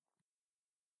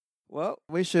Well,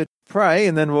 we should pray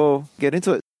and then we'll get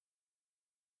into it.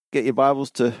 Get your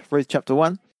Bibles to Ruth chapter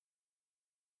 1.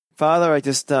 Father, I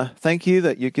just thank you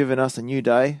that you've given us a new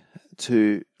day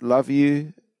to love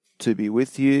you, to be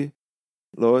with you,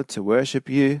 Lord, to worship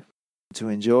you, to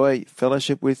enjoy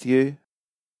fellowship with you.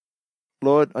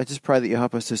 Lord, I just pray that you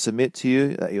help us to submit to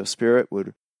you, that your Spirit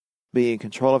would be in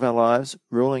control of our lives,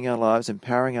 ruling our lives,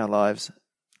 empowering our lives,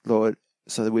 Lord,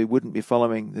 so that we wouldn't be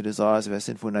following the desires of our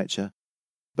sinful nature,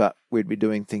 but we'd be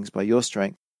doing things by your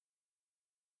strength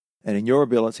and in your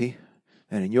ability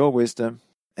and in your wisdom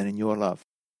and in your love.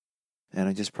 And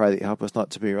I just pray that you help us not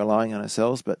to be relying on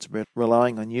ourselves, but to be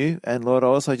relying on you. And Lord, I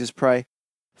also just pray,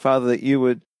 Father, that you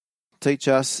would teach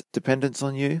us dependence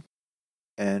on you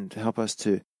and help us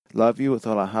to love you with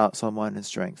all our heart, soul, mind, and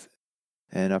strength.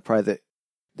 And I pray that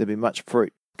there be much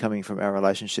fruit coming from our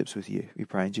relationships with you. We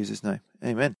pray in Jesus' name.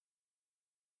 Amen.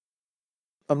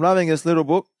 I'm loving this little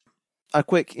book. A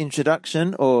quick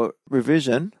introduction or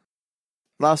revision.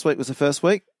 Last week was the first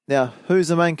week. Now, who's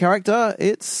the main character?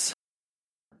 It's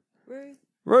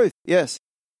Ruth, yes.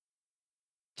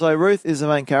 So Ruth is the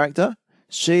main character.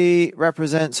 She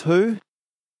represents who?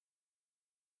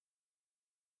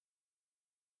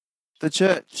 The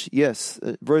church, yes.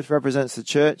 Ruth represents the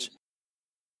church.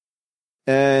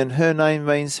 And her name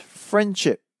means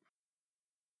friendship.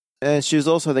 And she was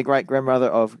also the great-grandmother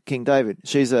of King David.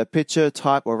 She's a picture,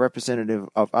 type, or representative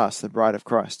of us, the bride of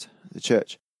Christ, the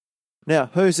church.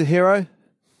 Now, who's the hero?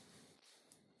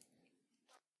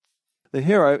 The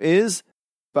hero is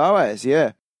Boaz,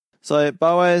 yeah. So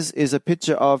Boaz is a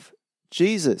picture of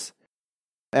Jesus,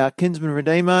 our kinsman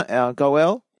redeemer, our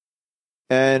Goel.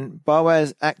 And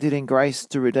Boaz acted in grace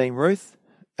to redeem Ruth,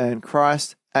 and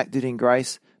Christ acted in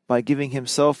grace by giving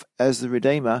himself as the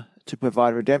redeemer to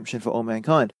provide redemption for all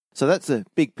mankind. So that's a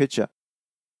big picture.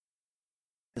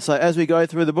 So as we go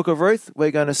through the book of Ruth, we're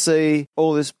going to see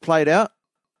all this played out,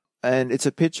 and it's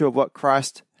a picture of what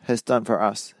Christ has done for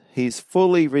us. He's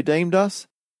fully redeemed us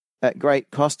at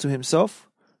great cost to himself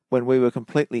when we were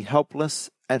completely helpless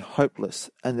and hopeless,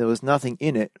 and there was nothing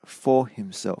in it for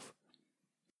himself.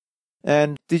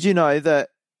 And did you know that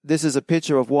this is a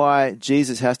picture of why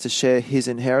Jesus has to share his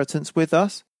inheritance with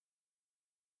us?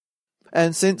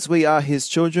 And since we are his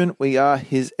children, we are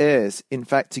his heirs. In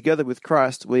fact, together with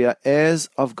Christ, we are heirs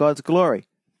of God's glory.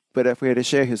 But if we are to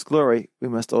share his glory, we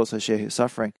must also share his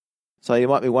suffering. So you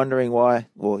might be wondering why,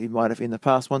 or you might have in the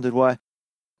past wondered why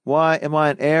am I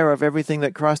an heir of everything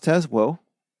that Christ has? Well,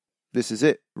 this is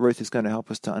it. Ruth is going to help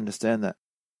us to understand that.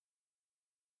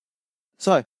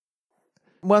 So,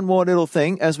 one more little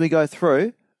thing as we go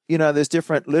through. You know, there's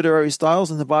different literary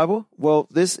styles in the Bible. Well,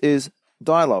 this is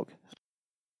dialogue.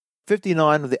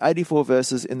 59 of the 84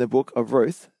 verses in the book of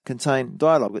Ruth contain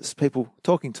dialogue. It's people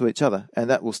talking to each other, and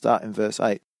that will start in verse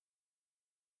 8.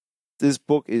 This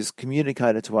book is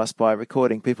communicated to us by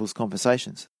recording people's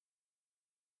conversations.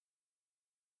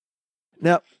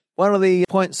 Now, one of the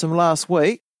points from last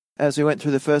week, as we went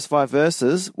through the first 5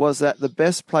 verses, was that the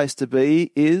best place to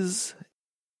be is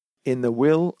in the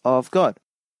will of God.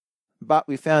 But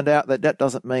we found out that that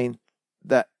doesn't mean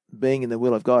that being in the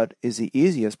will of God is the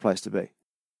easiest place to be.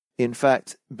 In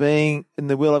fact, being in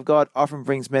the will of God often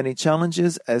brings many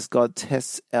challenges as God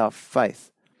tests our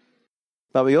faith.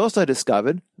 But we also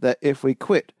discovered that if we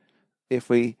quit, if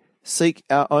we seek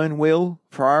our own will,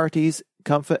 priorities,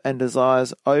 comfort, and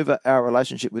desires over our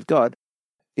relationship with God,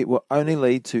 it will only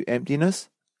lead to emptiness,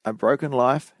 a broken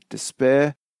life,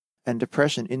 despair, and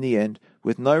depression in the end,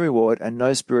 with no reward and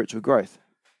no spiritual growth,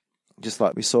 just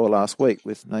like we saw last week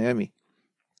with Naomi.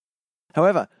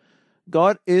 However,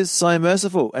 God is so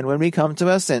merciful, and when we come to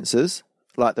our senses,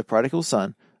 like the prodigal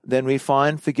son, then we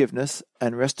find forgiveness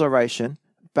and restoration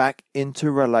back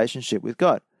into relationship with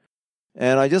God.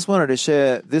 And I just wanted to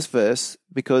share this verse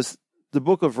because the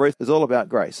book of Ruth is all about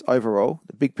grace overall.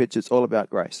 The big picture is all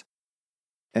about grace.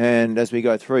 And as we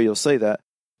go through, you'll see that.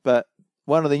 But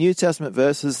one of the New Testament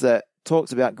verses that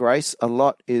talks about grace a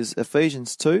lot is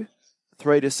Ephesians 2,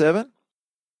 3-7.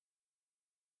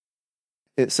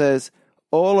 It says,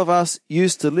 all of us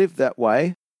used to live that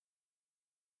way,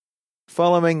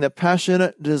 following the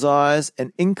passionate desires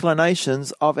and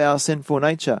inclinations of our sinful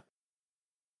nature.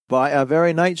 By our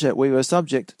very nature, we were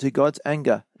subject to God's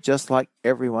anger, just like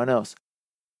everyone else.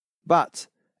 But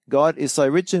God is so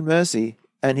rich in mercy,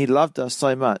 and he loved us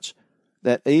so much,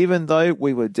 that even though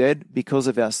we were dead because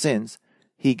of our sins,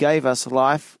 he gave us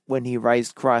life when he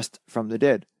raised Christ from the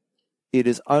dead. It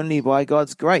is only by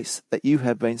God's grace that you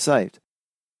have been saved.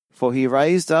 For he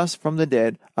raised us from the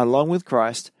dead along with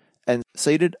Christ and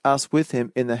seated us with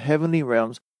him in the heavenly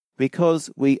realms because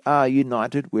we are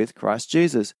united with Christ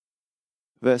Jesus.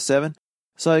 Verse 7,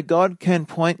 So God can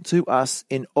point to us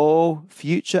in all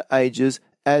future ages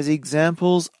as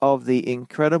examples of the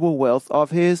incredible wealth of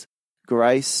His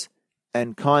grace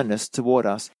and kindness toward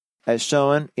us, as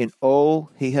shown in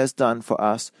all He has done for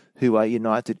us who are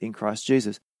united in Christ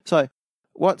Jesus. So,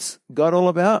 what's God all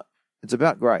about? It's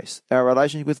about grace. Our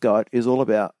relationship with God is all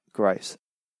about grace.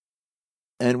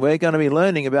 And we're going to be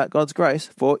learning about God's grace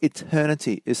for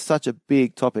eternity. It's such a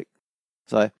big topic.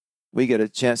 So, we get a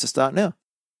chance to start now.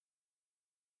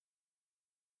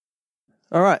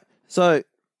 All right, so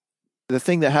the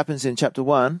thing that happens in chapter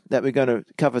 1 that we're going to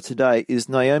cover today is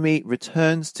Naomi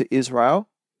returns to Israel,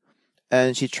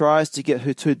 and she tries to get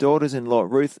her two daughters-in-law,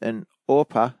 Ruth and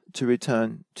Orpah, to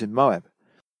return to Moab.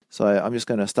 So I'm just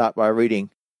going to start by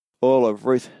reading all of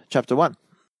Ruth chapter 1.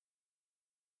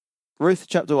 Ruth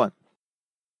chapter 1.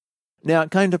 Now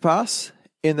it came to pass,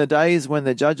 in the days when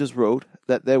the judges ruled,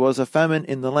 that there was a famine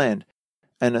in the land,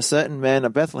 and a certain man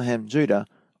of Bethlehem, Judah,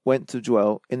 went to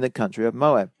dwell in the country of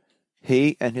Moab,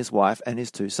 he and his wife and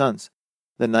his two sons.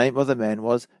 The name of the man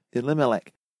was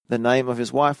Elimelech. The name of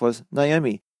his wife was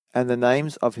Naomi, and the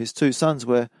names of his two sons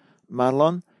were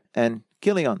Mahlon and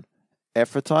Chilion,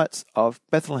 Ephratites of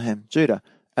Bethlehem, Judah.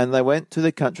 And they went to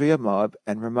the country of Moab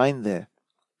and remained there.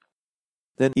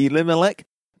 Then Elimelech,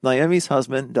 Naomi's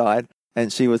husband, died,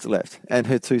 and she was left, and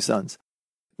her two sons.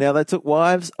 Now they took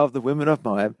wives of the women of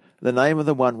Moab. The name of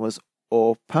the one was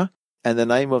Orpah, and the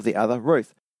name of the other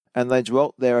Ruth. And they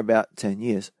dwelt there about 10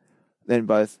 years. Then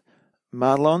both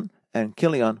Mahlon and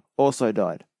Chilion also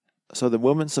died. So the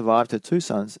woman survived her two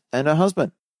sons and her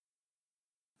husband.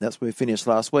 That's where we finished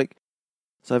last week.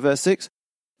 So verse 6,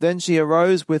 Then she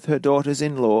arose with her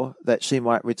daughters-in-law that she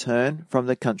might return from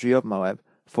the country of Moab,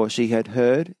 for she had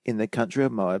heard in the country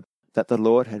of Moab that the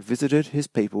Lord had visited his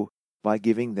people by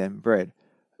giving them bread.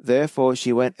 Therefore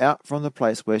she went out from the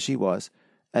place where she was,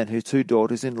 and her two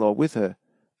daughters-in-law with her,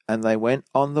 and they went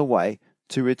on the way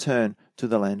to return to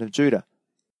the land of Judah.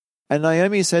 And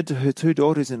Naomi said to her two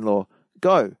daughters-in-law,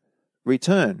 Go,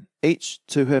 return, each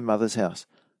to her mother's house.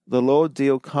 The Lord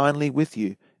deal kindly with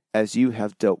you, as you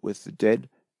have dealt with the dead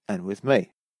and with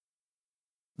me.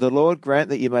 The Lord grant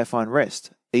that you may find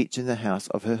rest, each in the house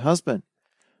of her husband.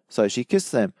 So she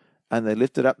kissed them, and they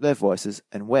lifted up their voices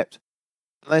and wept.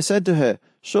 And they said to her,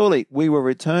 Surely we will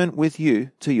return with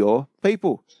you to your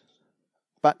people.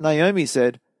 But Naomi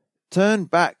said, Turn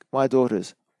back, my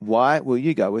daughters. Why will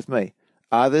you go with me?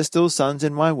 Are there still sons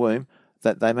in my womb,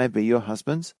 that they may be your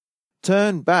husbands?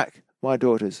 Turn back, my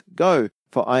daughters. Go,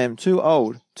 for I am too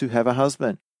old to have a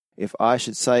husband. If I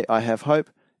should say I have hope,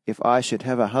 if I should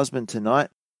have a husband tonight,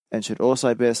 and should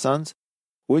also bear sons,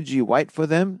 would you wait for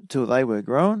them till they were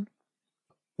grown?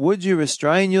 Would you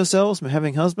restrain yourselves from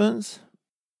having husbands?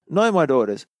 No, my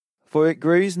daughters, for it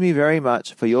grieves me very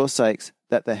much for your sakes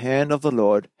that the hand of the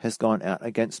Lord has gone out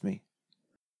against me.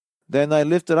 Then they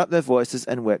lifted up their voices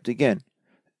and wept again.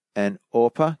 And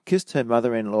Orpah kissed her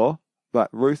mother-in-law, but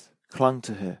Ruth clung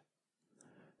to her.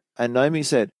 And Naomi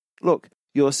said, Look,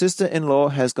 your sister-in-law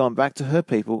has gone back to her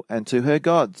people and to her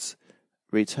gods.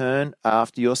 Return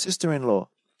after your sister-in-law.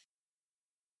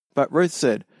 But Ruth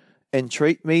said,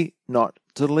 Entreat me not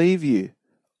to leave you,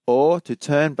 or to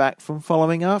turn back from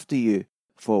following after you.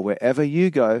 For wherever you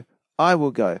go, I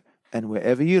will go, and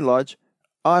wherever you lodge,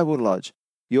 I will lodge.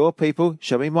 Your people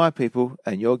shall be my people,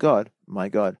 and your God, my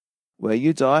God. Where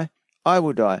you die, I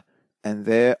will die, and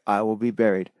there I will be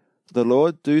buried. The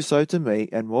Lord do so to me,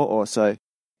 and more also,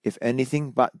 if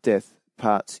anything but death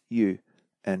parts you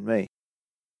and me.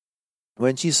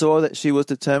 When she saw that she was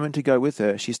determined to go with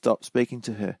her, she stopped speaking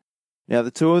to her. Now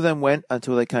the two of them went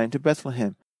until they came to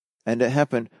Bethlehem. And it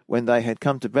happened, when they had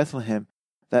come to Bethlehem,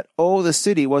 that all the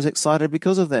city was excited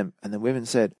because of them. And the women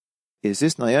said, Is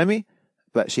this Naomi?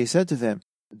 But she said to them,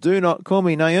 Do not call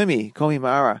me Naomi, call me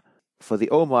Mara, for the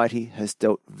Almighty has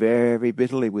dealt very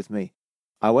bitterly with me.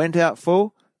 I went out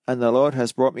full, and the Lord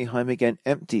has brought me home again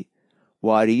empty.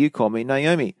 Why do you call me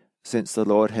Naomi, since the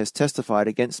Lord has testified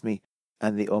against me,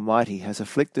 and the Almighty has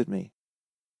afflicted me?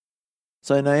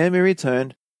 So Naomi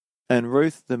returned, and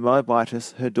Ruth the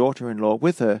Moabitess, her daughter-in-law,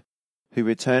 with her, who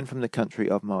returned from the country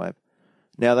of Moab.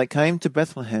 Now they came to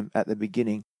Bethlehem at the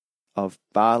beginning of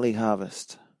barley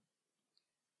harvest.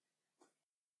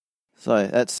 So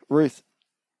that's Ruth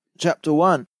chapter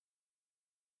 1.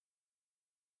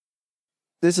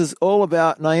 This is all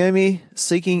about Naomi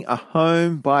seeking a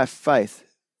home by faith.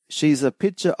 She's a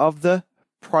picture of the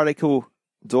prodigal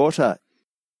daughter.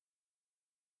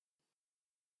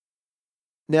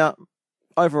 Now,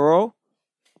 overall,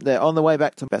 they're on the way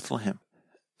back to Bethlehem.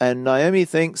 And Naomi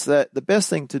thinks that the best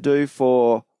thing to do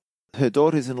for her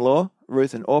daughters-in-law,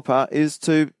 Ruth and Orpah, is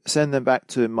to send them back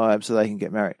to Moab so they can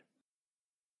get married.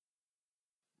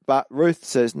 But Ruth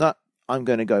says, no, I'm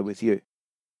going to go with you.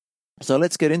 So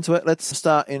let's get into it. Let's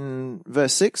start in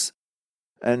verse 6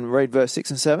 and read verse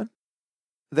 6 and 7.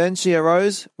 Then she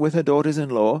arose with her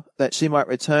daughters-in-law that she might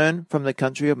return from the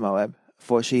country of Moab,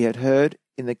 for she had heard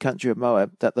in the country of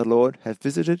Moab that the Lord had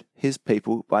visited his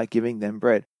people by giving them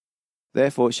bread.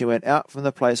 Therefore she went out from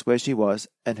the place where she was,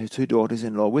 and her 2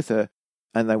 daughters-in-law with her,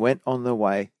 and they went on their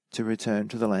way to return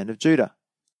to the land of Judah.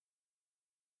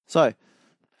 So,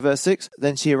 verse 6,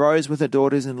 then she arose with her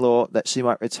daughters-in-law that she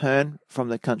might return from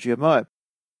the country of Moab.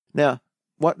 Now,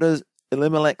 what does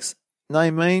Elimelech's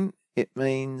name mean? It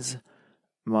means,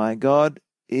 my God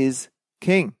is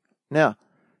king. Now,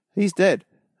 he's dead,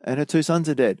 and her 2 sons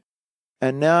are dead.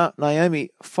 And now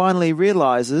Naomi finally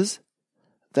realizes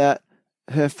that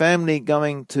her family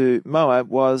going to Moab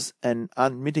was an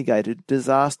unmitigated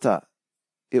disaster.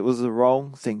 It was the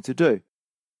wrong thing to do.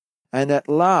 And at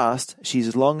last,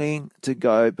 she's longing to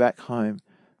go back home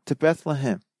to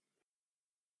Bethlehem.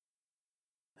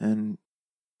 And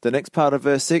the next part of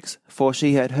verse 6, for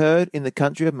she had heard in the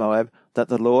country of Moab that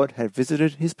the Lord had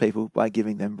visited his people by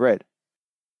giving them bread.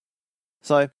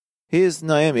 So here's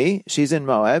Naomi. She's in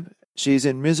Moab. She's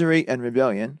in misery and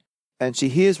rebellion. And she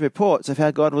hears reports of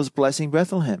how God was blessing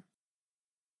Bethlehem.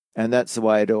 And that's the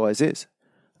way it always is.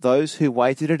 Those who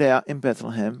waited it out in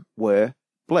Bethlehem were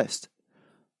blessed.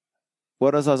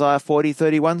 What does Isaiah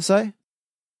 40:31 say?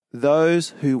 Those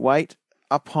who wait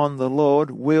upon the Lord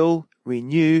will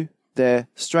renew their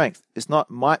strength. It's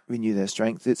not might renew their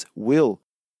strength, it's will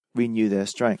renew their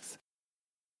strength.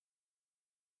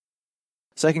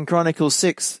 2 Chronicles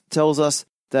 6 tells us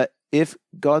that if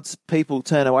God's people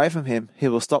turn away from him, he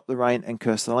will stop the rain and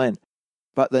curse the land.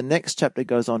 But the next chapter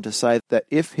goes on to say that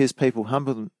if his people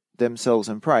humble themselves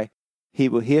and pray, he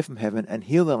will hear from heaven and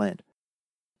heal the land.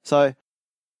 So,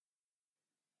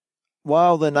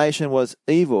 while the nation was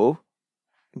evil,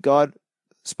 God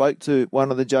spoke to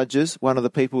one of the judges, one of the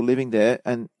people living there,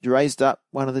 and raised up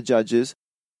one of the judges.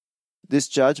 This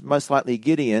judge, most likely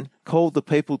Gideon, called the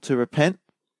people to repent,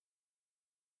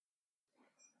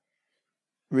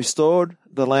 restored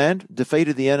the land,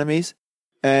 defeated the enemies,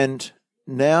 and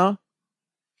now,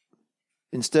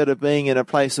 instead of being in a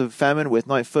place of famine with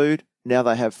no food, now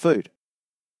they have food.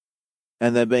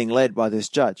 And they're being led by this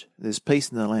judge. There's peace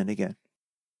in the land again.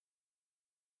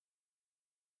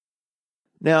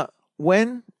 Now,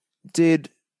 when did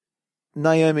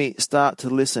Naomi start to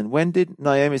listen? When did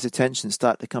Naomi's attention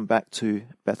start to come back to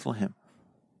Bethlehem?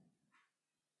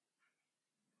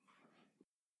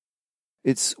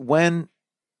 It's when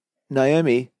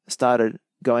Naomi started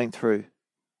going through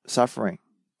suffering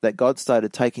that God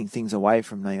started taking things away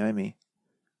from Naomi.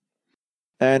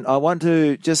 And I want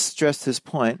to just stress this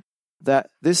point,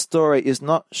 that this story is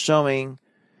not showing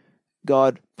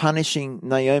God punishing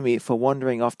Naomi for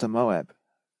wandering off to Moab.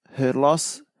 Her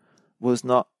loss was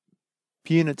not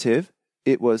punitive,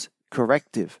 it was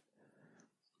corrective.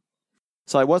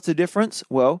 So what's the difference?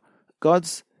 Well,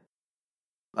 God's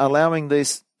allowing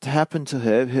this to happen to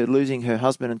her losing her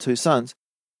husband and 2 sons.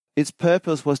 Its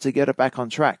purpose was to get her back on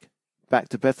track, back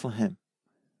to Bethlehem,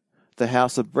 the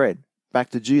house of bread, back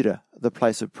to Judah, the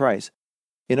place of praise.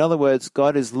 In other words,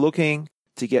 God is looking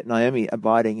to get Naomi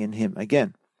abiding in him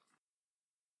again.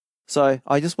 So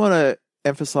I just want to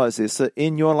emphasize this, that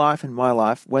in your life and my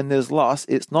life, when there's loss,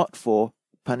 it's not for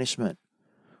punishment.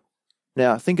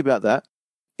 Now, think about that.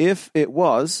 If it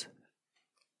was,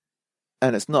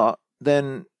 and it's not,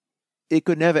 then it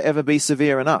could never ever be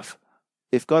severe enough.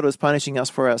 If God was punishing us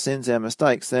for our sins, our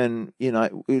mistakes, then,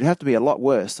 it would have to be a lot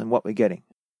worse than what we're getting.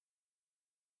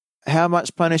 How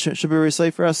much punishment should we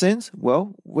receive for our sins?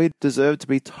 Well, we deserve to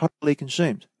be totally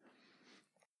consumed.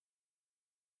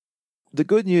 The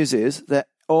good news is that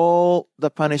all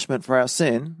the punishment for our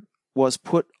sin was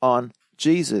put on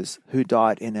Jesus, who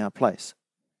died in our place.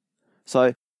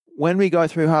 So when we go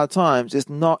through hard times, it's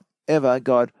not ever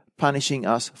God punishing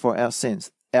us for our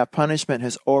sins. Our punishment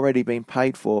has already been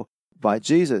paid for by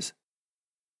Jesus.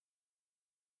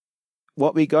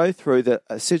 What we go through, the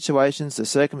situations, the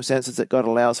circumstances that God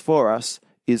allows for us,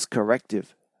 is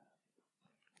corrective.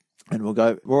 And we'll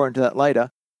go more into that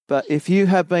later. But if you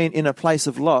have been in a place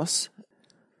of loss,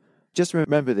 just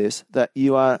remember this, that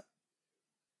you are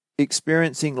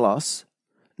experiencing loss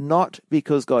not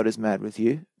because God is mad with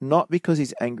you, not because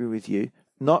he's angry with you,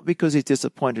 not because he's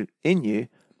disappointed in you,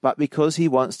 but because he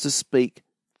wants to speak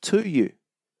to you.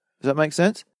 Does that make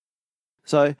sense?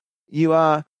 So you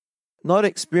are not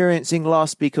experiencing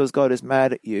loss because God is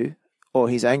mad at you, or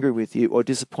he's angry with you, or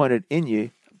disappointed in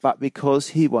you, but because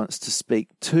he wants to speak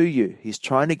to you. He's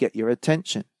trying to get your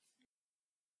attention.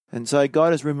 And so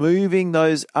God is removing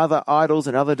those other idols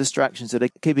and other distractions that are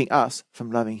keeping us from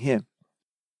loving Him.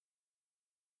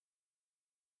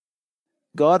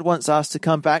 God wants us to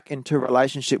come back into a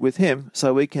relationship with Him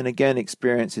so we can again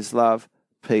experience His love,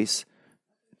 peace,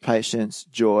 patience,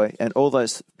 joy, and all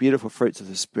those beautiful fruits of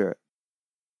the Spirit.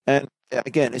 And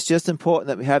again, it's just important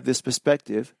that we have this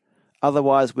perspective.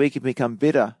 Otherwise, we can become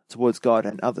bitter towards God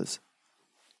and others.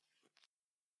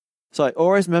 So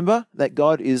always remember that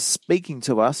God is speaking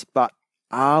to us, but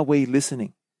are we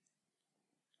listening?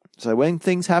 So when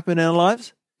things happen in our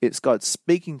lives, it's God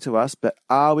speaking to us, but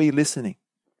are we listening?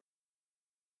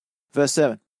 Verse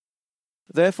 7.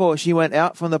 Therefore she went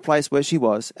out from the place where she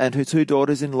was, and her 2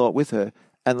 daughters-in-law with her,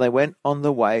 and they went on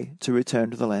the way to return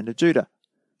to the land of Judah.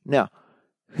 Now,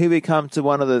 here we come to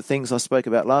one of the things I spoke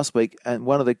about last week, and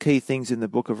one of the key things in the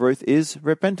book of Ruth is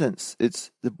repentance. It's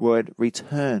the word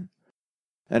return.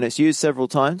 And it's used several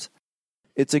times.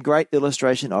 It's a great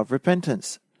illustration of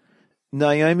repentance.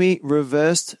 Naomi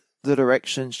reversed the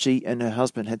direction she and her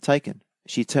husband had taken.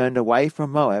 She turned away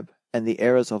from Moab and the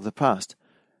errors of the past.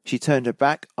 She turned her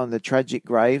back on the tragic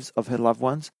graves of her loved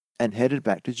ones and headed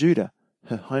back to Judah,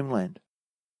 her homeland.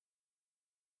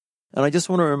 And I just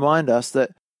want to remind us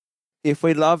that if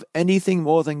we love anything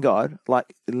more than God,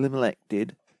 like Elimelech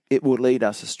did, it will lead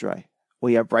us astray.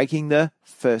 We are breaking the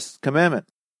first commandment.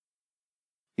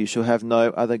 You shall have no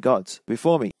other gods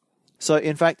before me. So,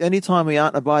 in fact, anytime we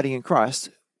aren't abiding in Christ,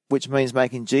 which means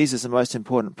making Jesus the most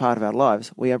important part of our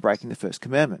lives, we are breaking the first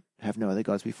commandment. Have no other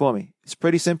gods before me. It's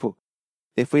pretty simple.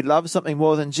 If we love something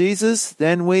more than Jesus,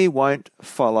 then we won't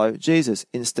follow Jesus.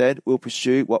 Instead, we'll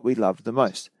pursue what we love the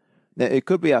most. Now, it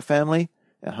could be our family,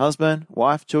 our husband,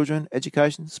 wife, children,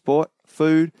 education, sport,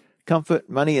 food, comfort,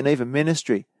 money, and even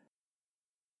ministry.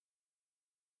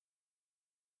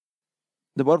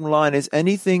 The bottom line is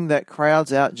anything that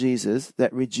crowds out Jesus,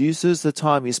 that reduces the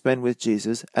time you spend with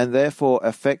Jesus, and therefore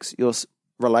affects your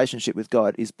relationship with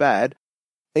God is bad,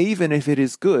 even if it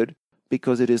is good,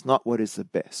 because it is not what is the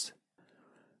best.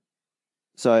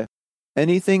 So,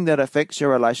 anything that affects your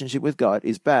relationship with God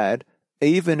is bad,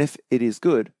 even if it is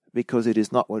good, because it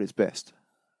is not what is best.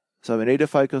 So we need to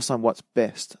focus on what's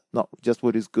best, not just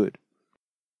what is good.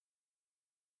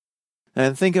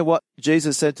 And think of what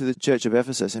Jesus said to the church of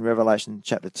Ephesus in Revelation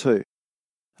chapter 2.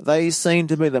 They seemed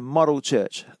to be the model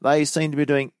church. They seemed to be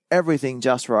doing everything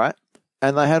just right,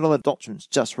 and they had all the doctrines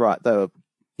just right. They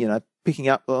were, picking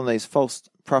up on these false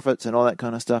prophets and all that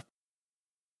kind of stuff.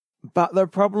 But the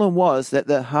problem was that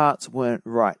their hearts weren't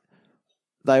right.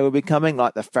 They were becoming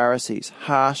like the Pharisees,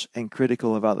 harsh and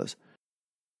critical of others.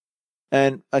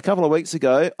 And a couple of weeks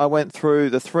ago, I went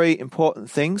through the 3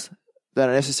 important things that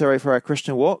are necessary for our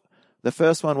Christian walk. The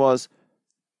first one was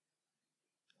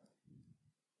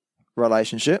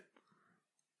relationship.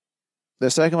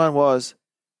 The second one was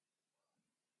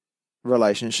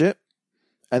relationship.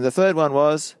 And the third one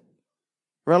was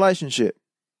relationship.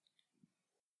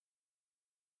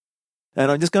 And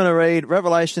I'm just going to read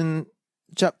Revelation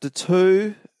chapter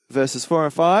 2, verses 4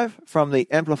 and 5 from the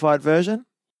Amplified Version.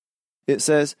 It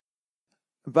says,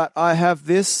 "But I have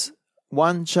this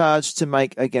one charge to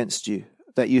make against you,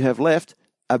 that you have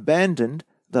abandoned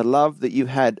the love that you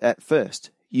had at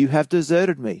first. You have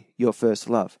deserted me, your first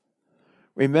love.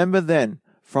 Remember then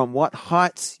from what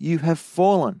heights you have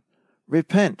fallen.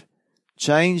 Repent,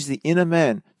 change the inner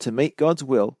man to meet God's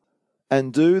will,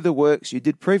 and do the works you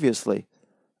did previously,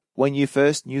 when you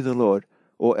first knew the Lord,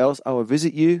 or else I will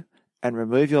visit you and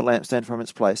remove your lampstand from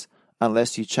its place,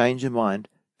 unless you change your mind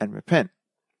and repent."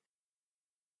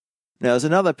 Now, there's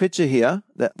another picture here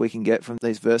that we can get from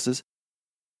these verses.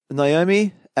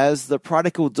 Naomi as the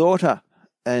prodigal daughter,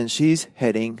 and she's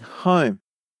heading home.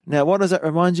 Now, what does that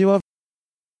remind you of?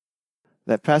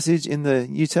 That passage in the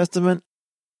New Testament?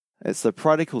 It's the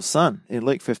prodigal son in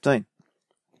Luke 15.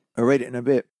 I'll read it in a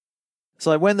bit.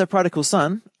 So when the prodigal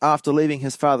son, after leaving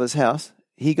his father's house,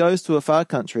 he goes to a far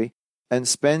country and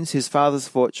spends his father's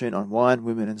fortune on wine,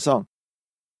 women, and song.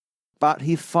 But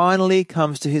he finally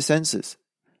comes to his senses.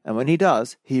 And when he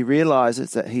does, he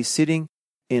realizes that he's sitting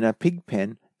in a pig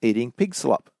pen eating pig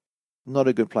slop. Not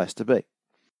a good place to be.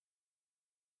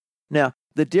 Now,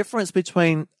 the difference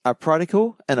between a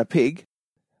prodigal and a pig,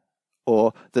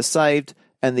 or the saved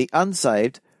and the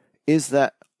unsaved, is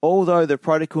that although the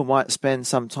prodigal might spend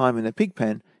some time in the pig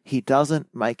pen, he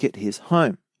doesn't make it his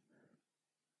home.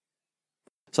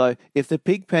 So, if the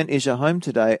pig pen is your home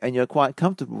today and you're quite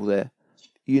comfortable there,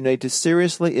 you need to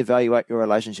seriously evaluate your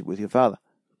relationship with your father,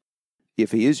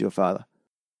 if he is your father.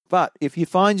 But if you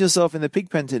find yourself in the pig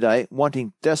pen today,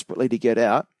 wanting desperately to get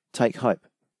out, take hope.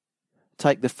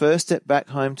 Take the first step back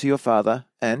home to your father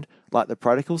and, like the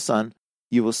prodigal son,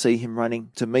 you will see him running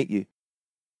to meet you.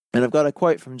 And I've got a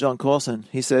quote from John Corson.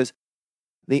 He says,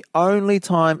 "The only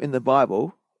time in the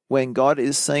Bible when God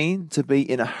is seen to be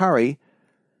in a hurry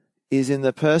is in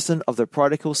the person of the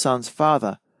prodigal son's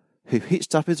father, who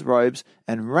hitched up his robes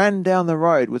and ran down the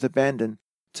road with abandon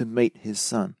to meet his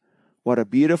son." What a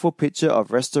beautiful picture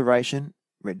of restoration,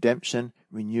 redemption,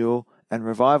 renewal, and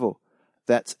revival.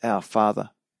 That's our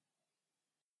Father.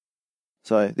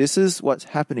 So this is what's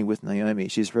happening with Naomi.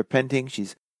 She's repenting,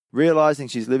 she's realizing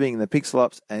she's living in the pig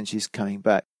slops, and she's coming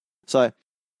back. So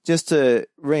just to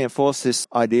reinforce this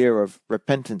idea of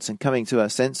repentance and coming to our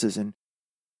senses and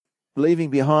leaving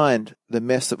behind the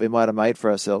mess that we might have made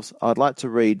for ourselves, I'd like to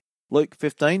read Luke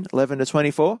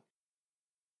 15:11-24.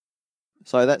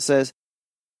 So that says,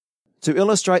 "To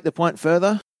illustrate the point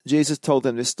further, Jesus told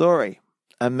them this story.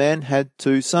 A man had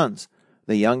 2 sons.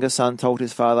 The younger son told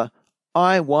his father,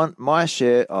 'I want my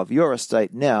share of your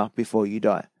estate now before you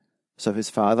die.' So his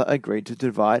father agreed to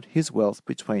divide his wealth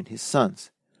between his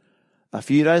sons. A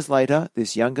few days later,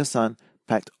 this younger son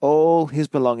packed all his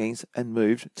belongings and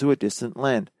moved to a distant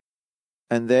land.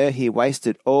 And there he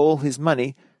wasted all his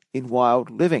money in wild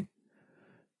living.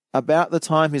 About the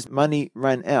time his money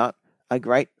ran out, a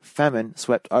great famine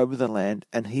swept over the land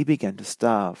and he began to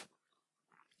starve.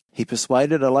 He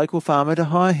persuaded a local farmer to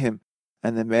hire him,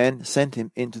 and the man sent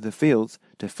him into the fields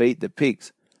to feed the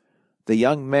pigs. The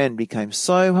young man became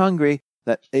so hungry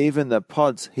that even the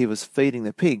pods he was feeding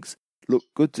the pigs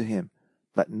looked good to him,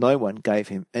 but no one gave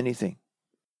him anything.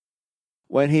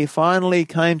 When he finally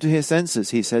came to his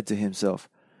senses, he said to himself,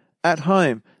 'At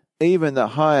home, even the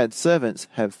hired servants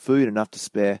have food enough to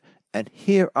spare, and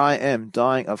here I am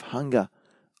dying of hunger.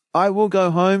 I will go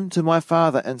home to my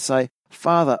father and say,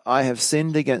 Father, I have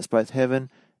sinned against both heaven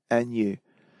and you,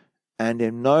 and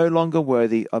am no longer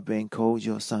worthy of being called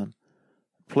your son.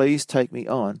 Please take me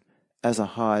on as a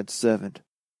hired servant.'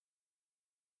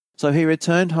 So he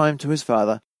returned home to his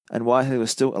father, and while he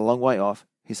was still a long way off,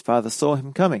 his father saw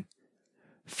him coming.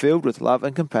 Filled with love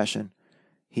and compassion,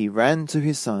 he ran to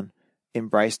his son,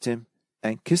 embraced him,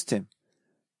 and kissed him.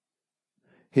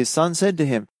 His son said to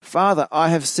him, 'Father, I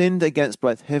have sinned against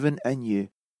both heaven and you,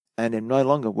 and am no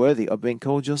longer worthy of being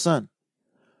called your son.'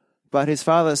 But his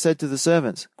father said to the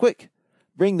servants, 'Quick,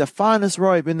 bring the finest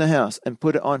robe in the house and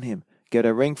put it on him. Get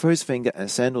a ring for his finger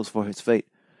and sandals for his feet,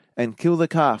 and kill the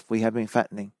calf we have been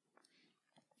fattening.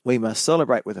 We must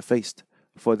celebrate with a feast,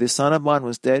 for this son of mine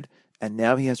was dead, and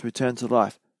now he has returned to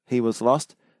life. He was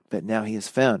lost, but now he is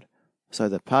found.' So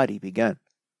the party began."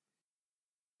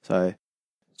 So,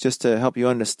 just to help you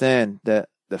understand that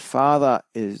the Father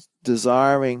is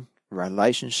desiring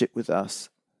relationship with us,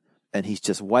 and he's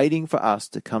just waiting for us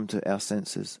to come to our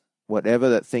senses, whatever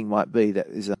that thing might be that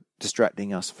is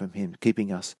distracting us from him,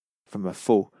 keeping us from a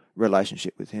full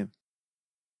relationship with him.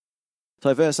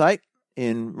 So verse 8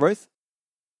 in Ruth,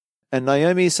 "And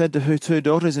Naomi said to her 2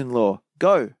 daughters-in-law,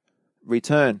 'Go,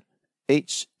 return,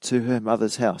 each to her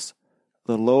mother's house.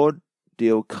 The Lord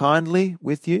deal kindly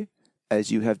with you,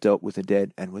 as you have dealt with the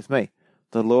dead and with me.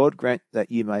 The Lord grant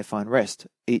that you may find rest,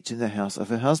 each in the house of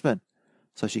her husband.'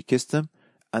 So she kissed them,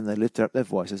 and they lifted up their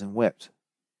voices and wept."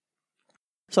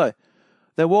 So,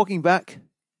 they're walking back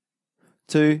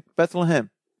to Bethlehem.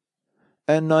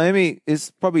 And Naomi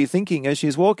is probably thinking as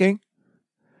she's walking,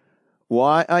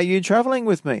 "Why are you traveling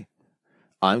with me?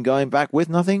 I'm going back with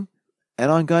nothing,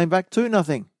 and I'm going back to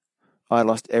nothing. I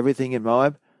lost everything in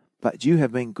Moab, but you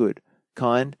have been good,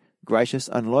 kind, gracious,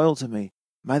 and loyal to me.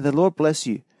 May the Lord bless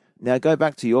you. Now go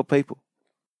back to your people."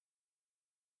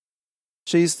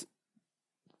 She's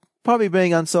probably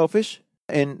being unselfish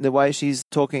in the way she's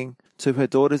talking to her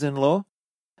daughters-in-law.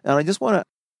 And I just want to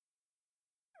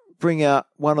bring out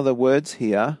one of the words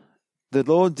here. The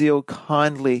Lord deal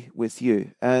kindly with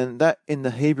you. And that in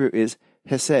the Hebrew is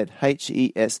hesed,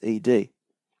 H-E-S-E-D.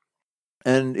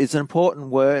 And it's an important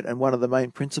word and one of the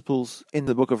main principles in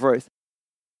the book of Ruth.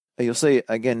 You'll see it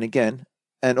again and again.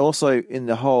 And also in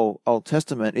the whole Old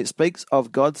Testament, it speaks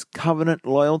of God's covenant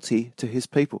loyalty to his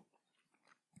people.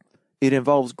 It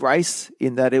involves grace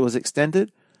in that it was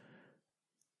extended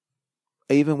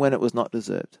even when it was not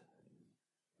deserved.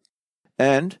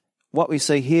 And what we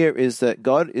see here is that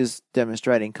God is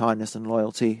demonstrating kindness and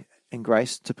loyalty and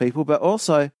grace to people, but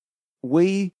also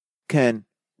we can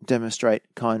demonstrate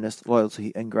kindness,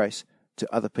 loyalty, and grace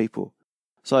to other people.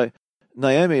 So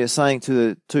Naomi is saying to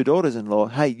the 2 daughters-in-law,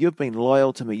 "Hey, you've been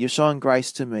loyal to me. You've shown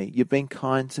grace to me. You've been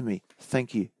kind to me.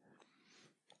 Thank you."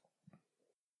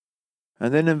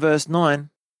 And then in verse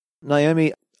 9,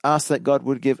 Naomi asked that God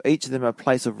would give each of them a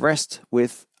place of rest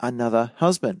with another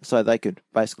husband so they could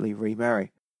basically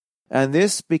remarry. And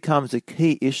this becomes a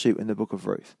key issue in the book of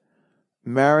Ruth.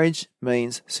 marriage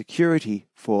means security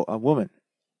for a woman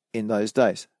in those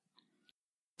days.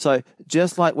 So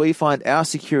just like we find our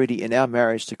security in our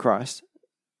marriage to Christ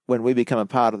when we become a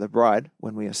part of the bride,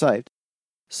 when we are saved,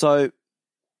 so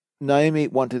Naomi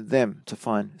wanted them to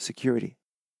find security.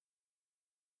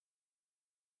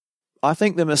 I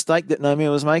think the mistake that Naomi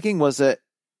was making was that,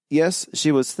 yes,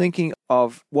 she was thinking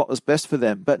of what was best for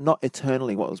them, but not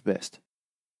eternally what was best.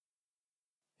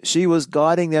 She was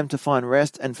guiding them to find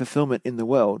rest and fulfillment in the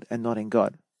world and not in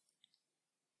God.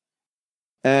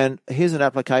 And here's an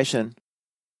application,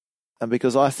 and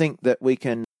because I think that we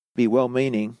can be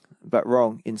well-meaning but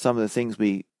wrong in some of the things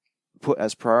we put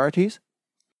as priorities.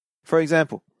 For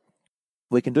example,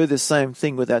 we can do the same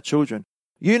thing with our children.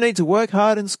 You need to work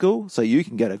hard in school so you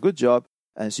can get a good job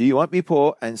and so you won't be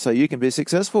poor and so you can be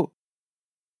successful.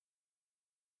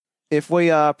 If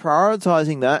we are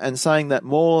prioritizing that and saying that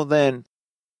more than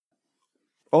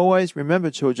always remember,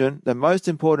 children, the most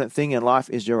important thing in life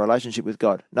is your relationship with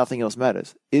God. Nothing else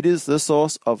matters. It is the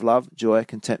source of love, joy,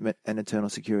 contentment, and eternal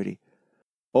security.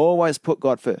 Always put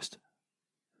God first.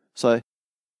 So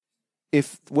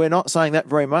if we're not saying that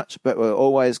very much, but we're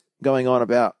always going on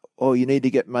about, oh, you need to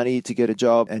get money to get a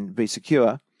job and be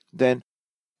secure, then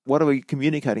what are we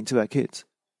communicating to our kids?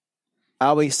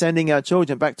 Are we sending our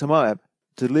children back to Moab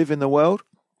to live in the world,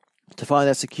 to find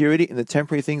our security in the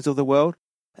temporary things of the world,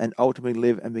 and ultimately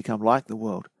live and become like the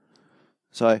world?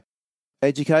 So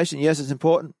education, yes, it's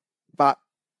important, but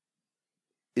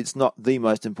it's not the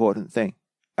most important thing.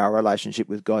 Our relationship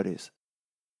with God is.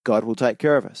 God will take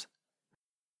care of us.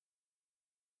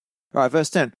 All right, verse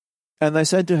 10. And they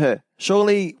said to her,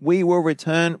 surely we will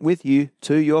return with you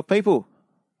to your people.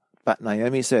 But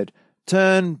Naomi said,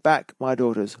 turn back, my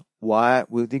daughters. Why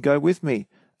will you go with me?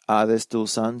 Are there still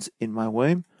sons in my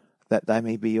womb, that they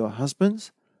may be your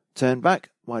husbands? Turn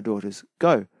back, my daughters,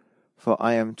 go, for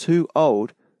I am too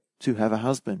old to have a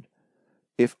husband.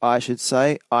 If I should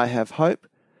say I have hope,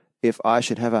 if I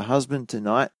should have a husband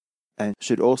tonight, and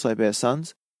should also bear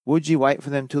sons, would you wait for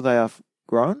them till they are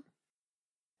grown?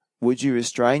 Would you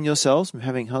restrain yourselves from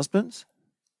having husbands?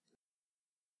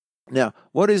 Now,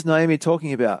 what is Naomi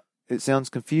talking about? It sounds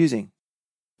confusing.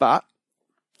 But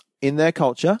in their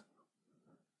culture,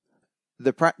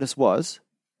 the practice was,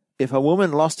 if a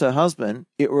woman lost her husband,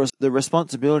 it was the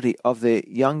responsibility of their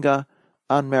younger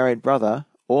unmarried brother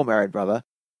or married brother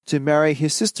to marry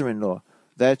his sister-in-law.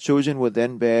 Their children would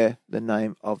then bear the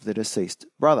name of the deceased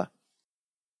brother.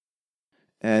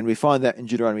 And we find that in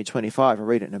Deuteronomy 25. I'll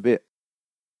read it in a bit.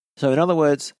 So in other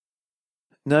words,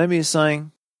 Naomi is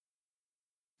saying,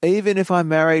 even if I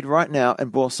married right now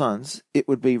and bore sons, it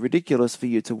would be ridiculous for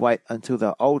you to wait until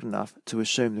they're old enough to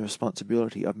assume the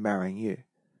responsibility of marrying you.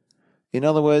 In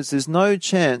other words, there's no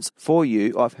chance for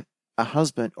you of a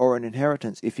husband or an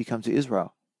inheritance if you come to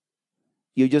Israel.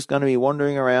 You're just going to be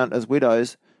wandering around as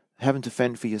widows, having to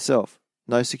fend for yourself.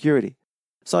 No security.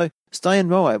 So stay in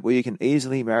Moab where you can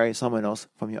easily marry someone else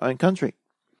from your own country.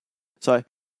 So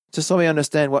just so we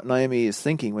understand what Naomi is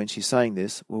thinking when she's saying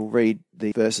this, we'll read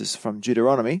the verses from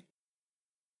Deuteronomy,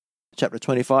 chapter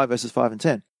 25, verses 5 and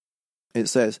 10. It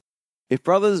says, if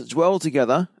brothers dwell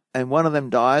together, and one of them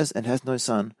dies and has no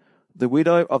son, the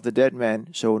widow of the dead man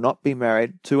shall not be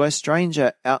married to a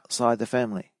stranger outside the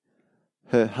family.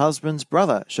 Her husband's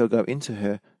brother shall go into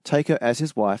her, take her as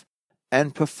his wife,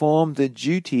 and perform the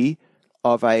duty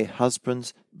of a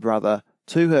husband's brother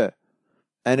to her.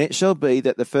 And it shall be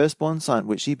that the firstborn son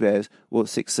which he bears will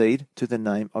succeed to the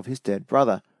name of his dead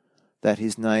brother, that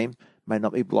his name may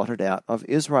not be blotted out of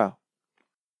Israel.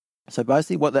 So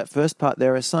basically what that first part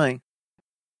there is saying,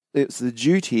 it's the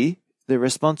duty, the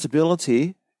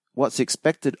responsibility, what's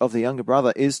expected of the younger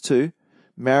brother is to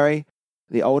marry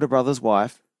the older brother's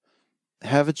wife,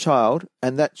 have a child,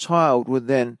 and that child would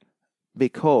then be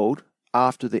called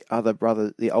after the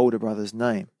older brother's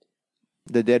name,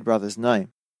 the dead brother's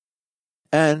name.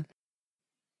 And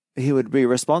he would be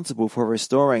responsible for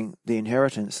restoring the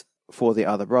inheritance for the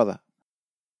other brother.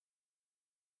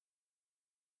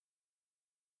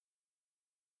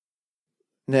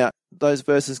 Now, those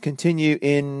verses continue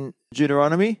in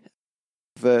Deuteronomy,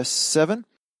 verse 7,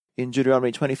 in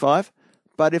Deuteronomy 25.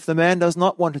 But if the man does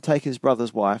not want to take his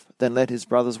brother's wife, then let his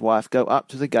brother's wife go up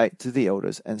to the gate to the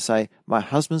elders and say, my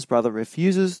husband's brother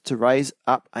refuses to raise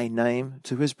up a name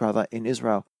to his brother in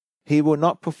Israel. He will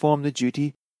not perform the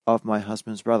duty of my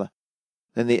husband's brother.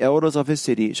 Then the elders of his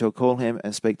city shall call him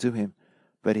and speak to him.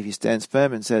 But if he stands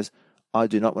firm and says, I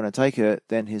do not want to take her,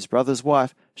 then his brother's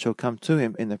wife shall come to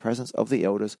him in the presence of the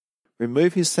elders,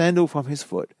 remove his sandal from his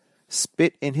foot,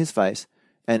 spit in his face,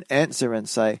 and answer and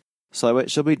say, so it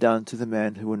shall be done to the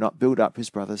man who will not build up his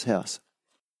brother's house.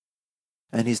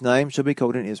 and his name shall be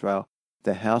called in Israel,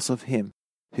 the house of him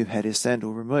who had his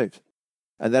sandal removed.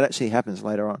 And that actually happens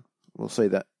later on. We'll see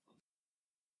that.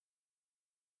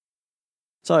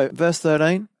 So, verse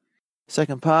 13,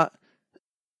 second part,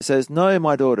 it says, "No,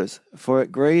 my daughters, for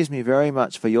it grieves me very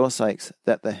much for your sakes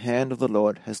that the hand of the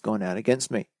Lord has gone out against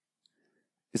me."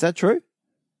 Is that true?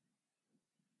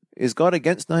 Is God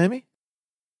against Naomi?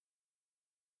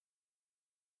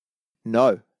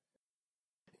 No.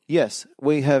 Yes,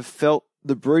 we have felt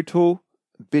the brutal,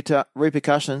 bitter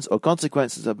repercussions or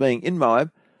consequences of being in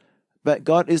Moab, but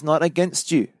God is not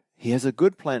against you. He has a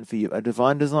good plan for you, a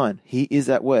divine design. He is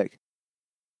at work.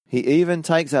 He even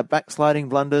takes our backsliding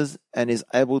blunders and is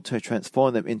able to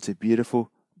transform them into beautiful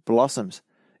blossoms.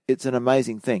 It's an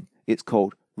amazing thing. It's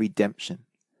called redemption.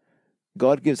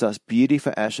 God gives us beauty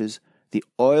for ashes, the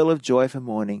oil of joy for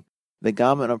mourning, the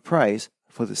garment of praise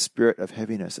for the spirit of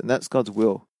heaviness. And that's God's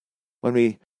will. When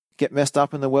we get messed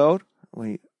up in the world,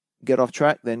 we get off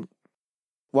track, then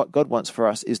what God wants for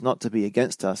us is not to be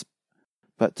against us,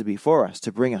 but to be for us,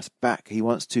 to bring us back. He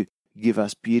wants to give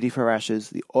us beauty for ashes,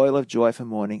 the oil of joy for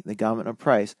mourning, the garment of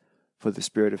praise for the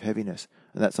spirit of heaviness.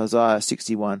 And that's Isaiah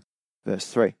 61, verse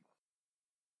 3.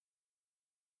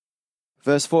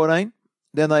 Verse 14,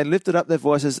 "Then they lifted up their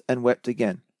voices and wept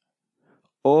again.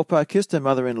 Orpah kissed her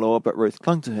mother-in-law, but Ruth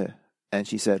clung to her. And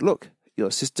she said, 'Look,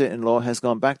 your sister-in-law has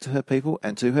gone back to her people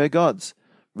and to her gods.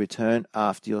 Return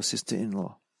after your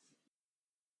sister-in-law.'"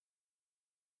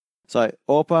 So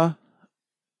Orpah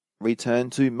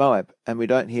returned to Moab, and we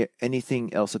don't hear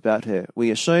anything else about her.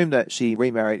 We assume that she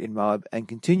remarried in Moab and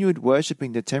continued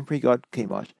worshipping the temporary god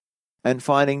Chemosh and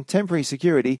finding temporary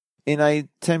security in a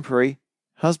temporary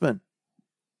husband.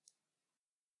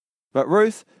 But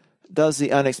Ruth does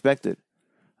the unexpected.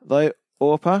 Though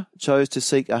Orpah chose to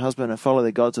seek a husband and follow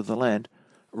the gods of the land,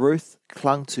 Ruth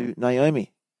clung to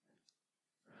Naomi,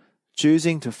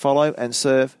 choosing to follow and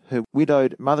serve her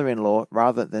widowed mother-in-law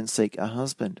rather than seek a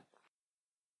husband.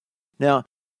 Now,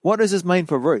 what does this mean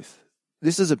for Ruth?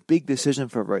 This is a big decision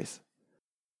for Ruth.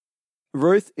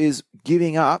 Ruth is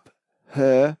giving up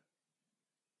her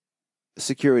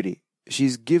security.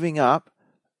 She's giving up,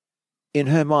 in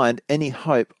her mind, any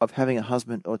hope of having a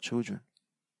husband or children.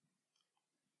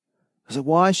 So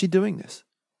why is she doing this?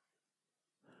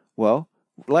 Well,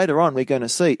 later on we're going to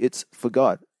see it's for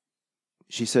God.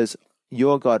 She says,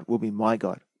 "Your God will be my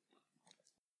God."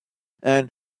 And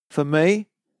for me,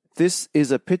 this is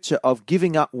a picture of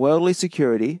giving up worldly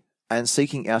security and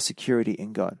seeking our security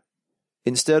in God.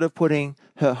 Instead of putting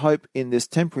her hope in this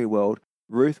temporary world,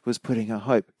 Ruth was putting her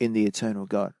hope in the eternal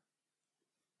God.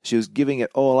 She was giving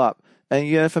it all up.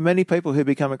 And for many people who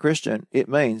become a Christian, it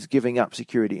means giving up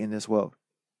security in this world.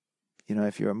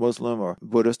 If you're a Muslim or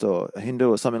Buddhist or a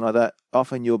Hindu or something like that,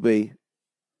 often you'll be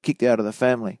kicked out of the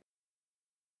family,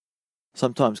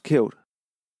 sometimes killed.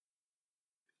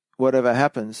 Whatever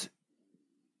happens,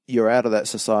 you're out of that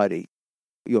society.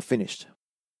 You're finished.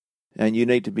 And you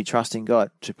need to be trusting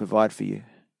God to provide for you.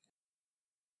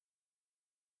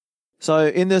 So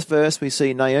in this verse, we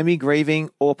see Naomi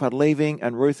grieving, Orpah leaving,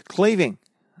 and Ruth cleaving.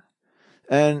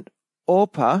 And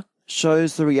Orpah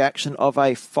shows the reaction of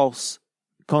a false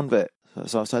convert.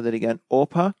 So I'll say that again.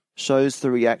 Orpah shows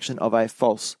the reaction of a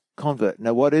false convert.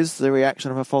 Now, what is the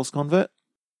reaction of a false convert?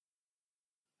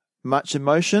 Much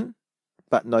emotion,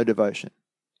 but no devotion.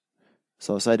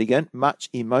 So I'll say it again. Much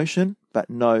emotion, but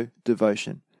no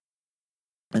devotion.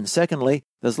 And secondly,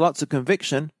 there's lots of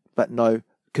conviction, but no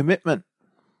commitment.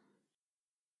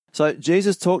 So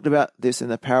Jesus talked about this in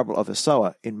the parable of the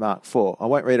sower in Mark 4. I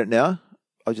won't read it now.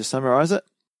 I'll just summarize it.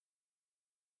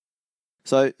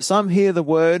 So some hear the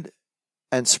word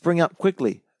and spring up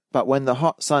quickly, but when the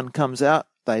hot sun comes out,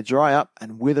 they dry up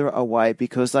and wither away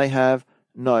because they have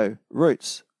no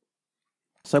roots.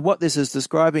 So what this is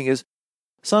describing is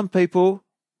some people,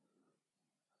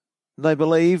 they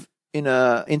believe in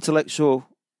an intellectual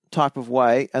type of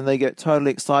way and they get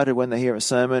totally excited when they hear a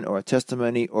sermon or a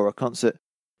testimony or a concert,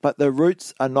 but their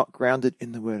roots are not grounded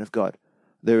in the Word of God.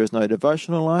 There is no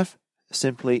devotional life,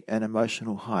 simply an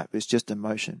emotional hype. It's just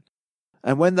emotion.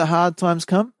 And when the hard times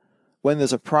come, when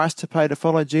there's a price to pay to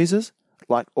follow Jesus,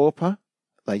 like Orpah,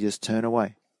 they just turn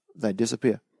away. They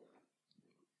disappear.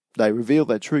 They reveal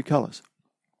their true colors.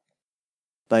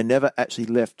 They never actually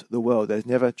left the world. There's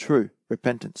never true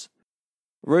repentance.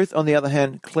 Ruth, on the other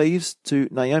hand, cleaves to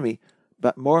Naomi,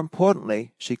 but more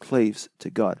importantly, she cleaves to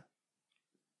God.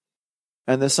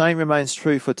 And the same remains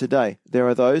true for today. There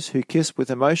are those who kiss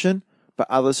with emotion, but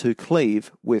others who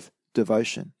cleave with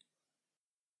devotion.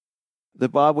 The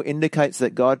Bible indicates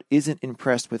that God isn't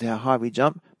impressed with how high we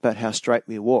jump, but how straight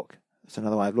we walk. That's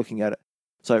another way of looking at it.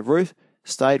 So Ruth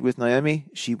stayed with Naomi.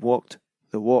 She walked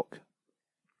the walk.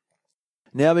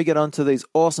 Now we get on to these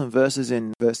awesome verses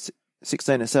in verse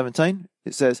 16 and 17.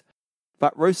 It says,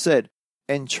 "But Ruth said,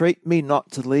 Entreat me not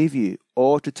to leave you,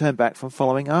 or to turn back from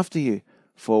following after you.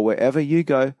 For wherever you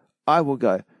go, I will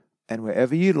go, and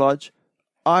wherever you lodge,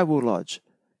 I will lodge.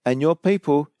 And your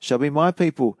people shall be my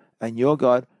people, and your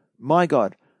God, my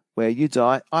God. Where you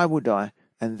die, I will die,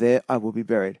 and there I will be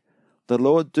buried. The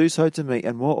Lord do so to me,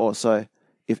 and more also,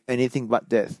 if anything but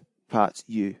death parts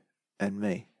you and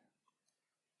me."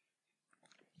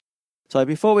 So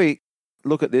before we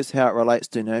look at this, how it relates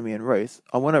to Naomi and Ruth,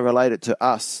 I want to relate it to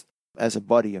us as a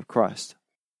body of Christ.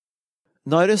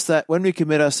 Notice that when we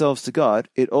commit ourselves to God,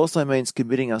 it also means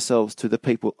committing ourselves to the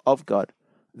people of God.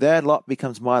 Their lot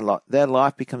becomes my lot. Their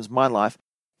life becomes my life,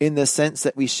 in the sense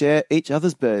that we share each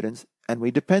other's burdens and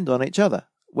we depend on each other.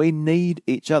 We need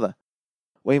each other.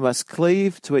 We must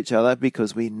cleave to each other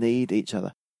because we need each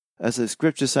other. As the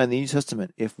scriptures say in the New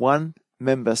Testament, if one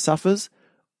member suffers,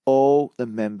 all the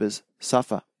members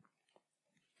suffer.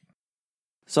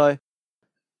 So,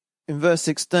 in verse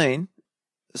 16,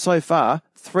 so far,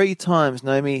 3 times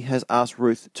Naomi has asked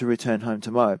Ruth to return home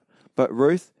to Moab. But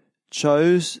Ruth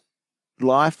chose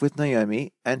life with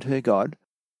Naomi and her God.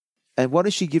 And what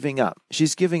is she giving up?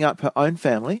 She's giving up her own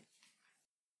family.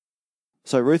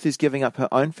 So Ruth is giving up her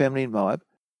own family in Moab.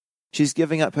 She's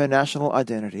giving up her national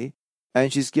identity.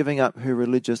 And she's giving up her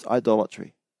religious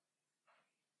idolatry.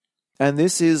 And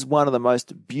this is one of the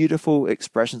most beautiful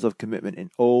expressions of commitment in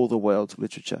all the world's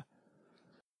literature.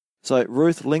 So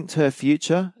Ruth linked her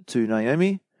future to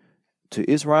Naomi, to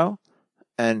Israel,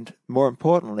 and more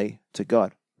importantly, to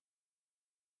God.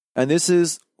 And this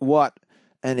is what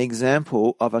an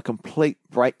example of a complete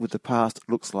break with the past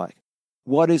looks like.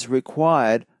 What is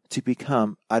required to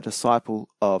become a disciple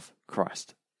of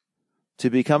Christ. To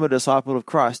become a disciple of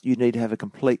Christ, you need to have a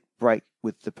complete break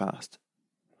with the past.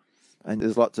 And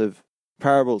there's lots of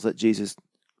parables that Jesus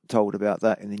told about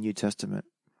that in the New Testament.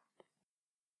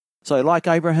 So like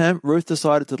Abraham, Ruth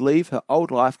decided to leave her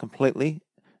old life completely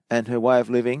and her way of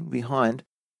living behind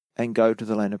and go to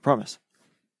the land of promise.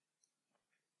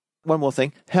 One more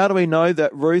thing. How do we know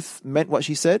that Ruth meant what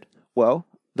she said? Well,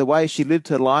 the way she lived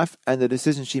her life and the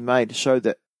decisions she made showed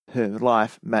that her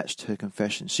life matched her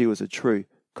confession. She was a true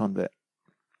convert.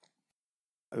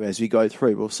 As we go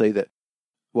through, we'll see that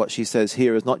what she says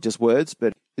here is not just words,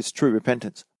 but it's true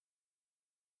repentance.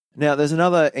 Now, there's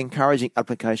another encouraging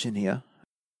application here.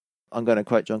 I'm going to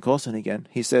quote John Coulson again.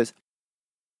 He says,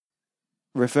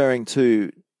 referring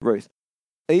to Ruth,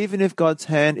 "Even if God's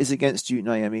hand is against you,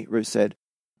 Naomi," Ruth said,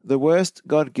 "the worst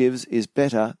God gives is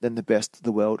better than the best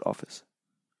the world offers."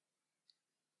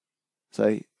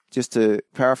 So, just to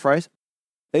paraphrase,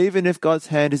 even if God's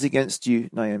hand is against you,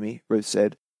 Naomi, Ruth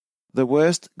said, the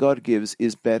worst God gives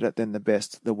is better than the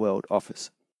best the world offers.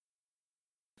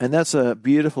 And that's a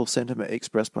beautiful sentiment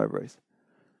expressed by Ruth.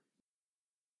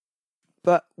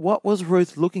 But what was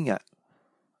Ruth looking at?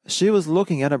 She was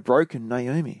looking at a broken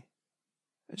Naomi.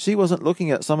 She wasn't looking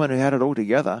at someone who had it all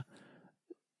together.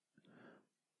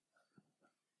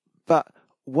 But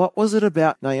what was it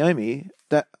about Naomi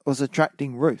that was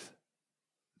attracting Ruth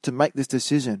to make this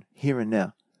decision here and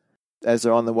now as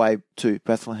they're on the way to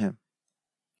Bethlehem?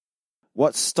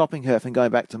 What's stopping her from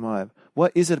going back to Moab?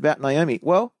 What is it about Naomi?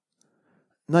 Well,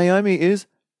 Naomi is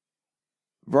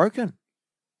broken.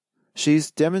 She's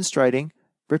demonstrating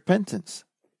repentance.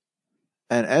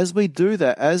 And as we do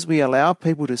that, as we allow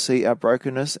people to see our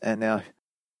brokenness and our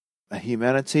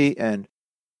humanity and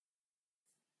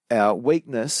our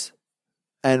weakness,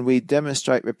 and we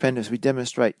demonstrate repentance, we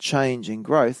demonstrate change and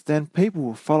growth, then people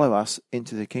will follow us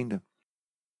into the kingdom.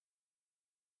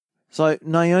 So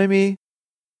Naomi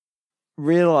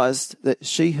realized that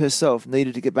she herself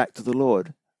needed to get back to the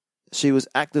Lord. She was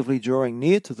actively drawing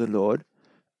near to the Lord.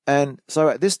 And so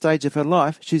at this stage of her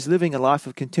life, she's living a life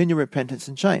of continual repentance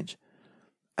and change.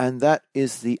 And that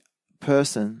is the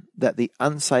person that the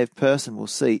unsaved person will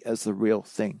see as the real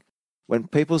thing. When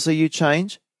people see you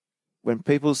change, when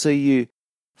people see you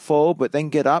fall but then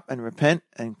get up and repent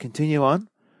and continue on,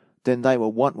 then they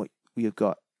will want what you've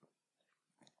got.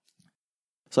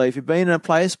 So if you've been in a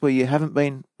place where you haven't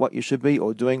been what you should be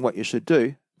or doing what you should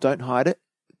do, don't hide it.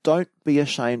 Don't be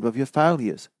ashamed of your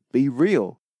failures. Be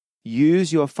real.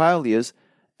 Use your failures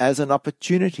as an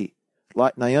opportunity,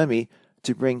 like Naomi,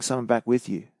 to bring someone back with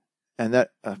you. And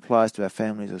that applies to our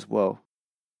families as well.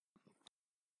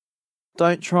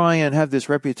 Don't try and have this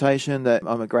reputation that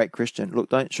I'm a great Christian. Look,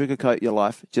 don't sugarcoat your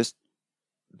life. Just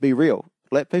be real.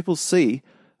 Let people see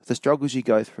the struggles you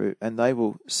go through, and they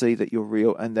will see that you're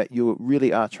real and that you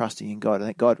really are trusting in God and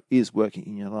that God is working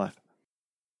in your life.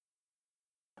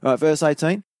 All right, verse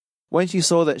 18. When she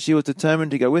saw that she was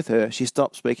determined to go with her, she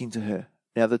stopped speaking to her.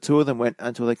 Now the two of them went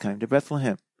until they came to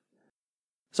Bethlehem.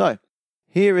 So,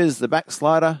 here is the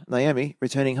backslider, Naomi,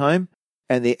 returning home,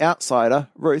 and the outsider,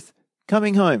 Ruth,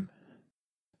 coming home.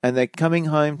 And they're coming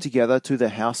home together to the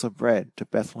house of bread, to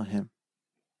Bethlehem.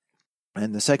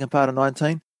 And the second part of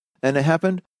 19, and it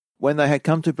happened, when they had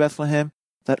come to Bethlehem,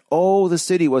 that all the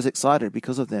city was excited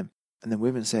because of them. And the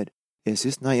women said, "Is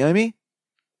this Naomi?"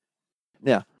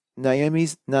 Now,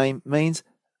 Naomi's name means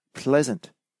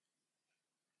pleasant.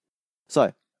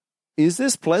 So, is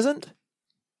this pleasant?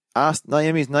 Asked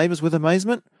Naomi's neighbors with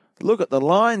amazement. Look at the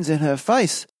lines in her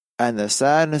face and the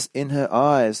sadness in her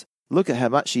eyes. Look at how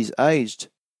much she's aged.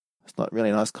 It's not really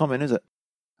a nice comment, is it?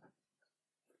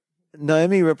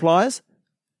 Naomi replies,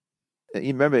 you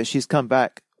remember she's come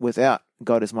back without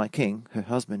God as my king. Her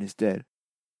husband is dead.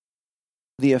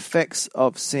 The effects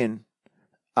of sin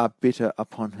are bitter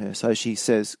upon her. So she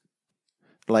says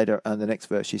later in the next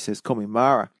verse, she says, "Call me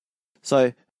Mara."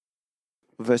 So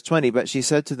verse 20, but she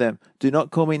said to them, "Do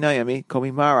not call me Naomi, call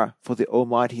me Mara, for the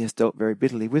Almighty has dealt very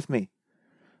bitterly with me."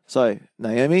 So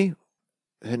Naomi,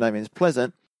 her name is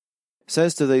pleasant,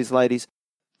 says to these ladies,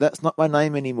 "That's not my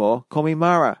name anymore. Call me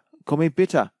Mara, call me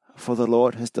bitter, for the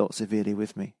Lord has dealt severely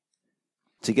with me.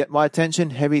 To get my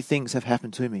attention, heavy things have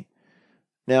happened to me."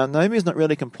 Now Naomi is not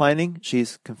really complaining,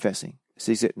 she's confessing.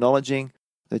 She's acknowledging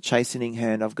the chastening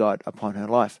hand of God upon her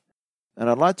life. And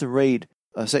I'd like to read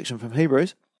a section from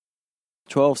Hebrews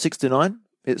 12:6-9.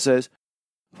 It says,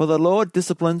 "For the Lord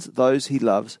disciplines those he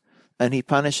loves, and he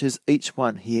punishes each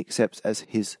one he accepts as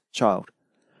his child.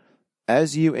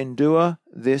 As you endure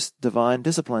this divine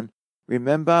discipline,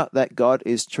 remember that God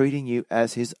is treating you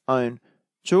as his own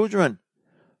children.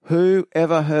 Who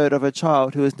ever heard of a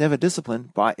child who is never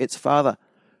disciplined by its father?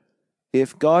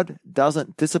 If God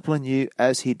doesn't discipline you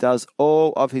as he does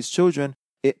all of his children,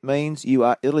 it means you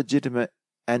are illegitimate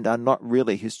and are not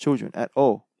really his children at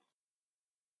all.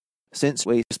 Since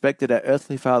we respected our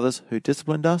earthly fathers who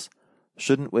disciplined us,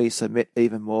 shouldn't we submit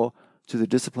even more to the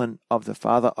discipline of the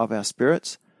Father of our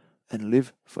spirits and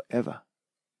live forever?"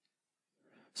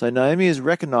 So Naomi is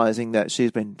recognizing that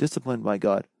she's been disciplined by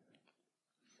God.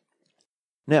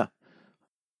 Now,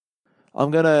 I'm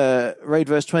going to read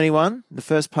verse 21, the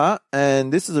first part,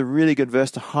 and this is a really good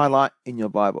verse to highlight in your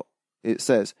Bible. It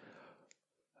says,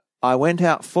 "I went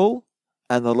out full,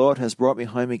 and the Lord has brought me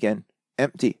home again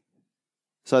empty."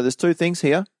 So there's two things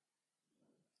here.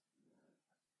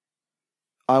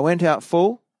 I went out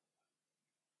full,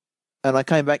 and I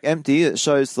came back empty. It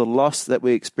shows the loss that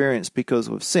we experience because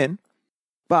of sin.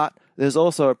 But there's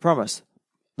also a promise.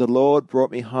 The Lord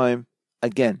brought me home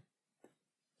again.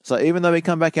 So even though we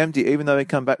come back empty, even though we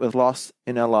come back with loss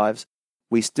in our lives,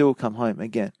 we still come home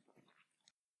again.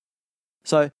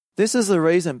 So this is the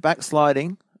reason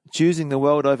backsliding, choosing the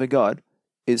world over God,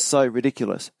 is so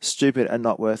ridiculous, stupid, and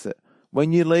not worth it.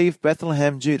 When you leave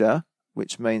Bethlehem, Judah,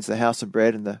 which means the house of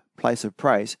bread and the place of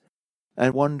praise,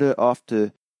 and wander off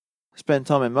to spend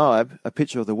time in Moab, a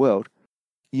picture of the world,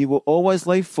 you will always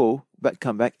leave full but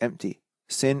come back empty.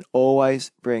 Sin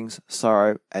always brings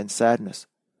sorrow and sadness.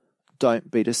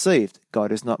 Don't be deceived.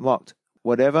 God is not mocked.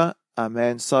 Whatever a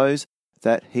man sows,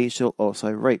 that he shall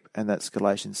also reap. And that's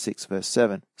Galatians 6 verse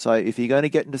 7. So if you're going to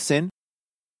get into sin,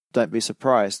 don't be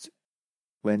surprised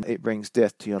when it brings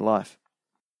death to your life.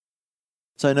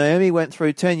 So Naomi went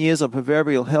through 10 years of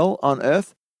proverbial hell on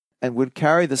earth and would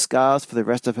carry the scars for the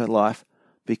rest of her life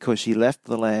because she left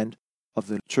the land of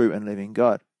the true and living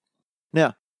God.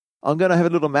 Now, I'm going to have a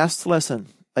little maths lesson.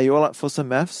 Are you all up for some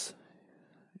maths?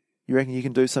 You reckon you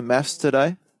can do some maths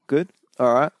today? Good.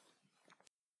 All right.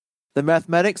 The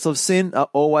mathematics of sin are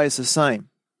always the same.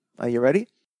 Are you ready?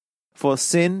 For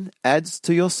sin adds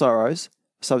to your sorrows,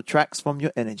 subtracts from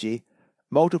your energy,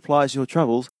 multiplies your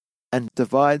troubles, and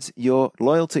divides your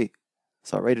loyalty.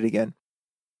 So I'll read it again.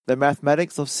 The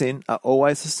mathematics of sin are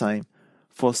always the same.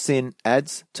 For sin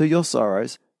adds to your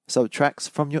sorrows, subtracts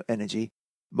from your energy,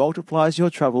 multiplies your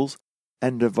troubles,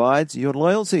 and divides your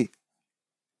loyalty.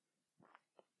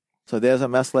 So there's a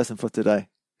maths lesson for today.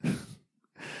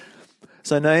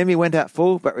 So Naomi went out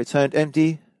full but returned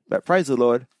empty. But praise the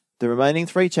Lord, the remaining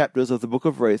 3 chapters of the book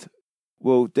of Ruth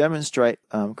will demonstrate,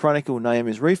 chronicle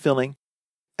Naomi's refilling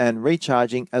and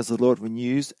recharging as the Lord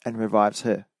renews and revives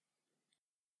her.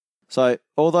 So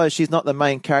although she's not the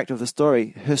main character of the story,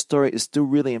 her story is still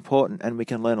really important and we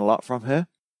can learn a lot from her.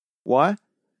 Why?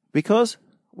 Because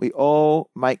we all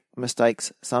make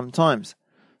mistakes sometimes.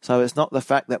 So it's not the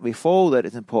fact that we fall that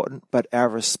is important, but our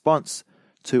response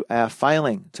to our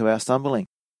failing, to our stumbling.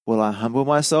 Will I humble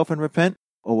myself and repent,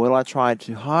 or will I try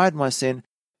to hide my sin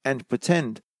and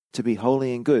pretend to be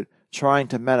holy and good, trying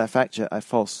to manufacture a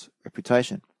false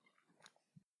reputation.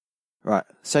 Right,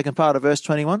 second part of verse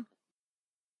 21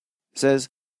 says,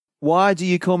 "Why do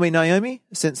you call me Naomi,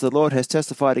 since the Lord has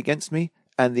testified against me,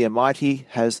 and the Almighty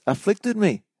has afflicted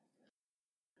me?"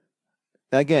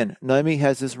 Again, Naomi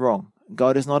has this wrong.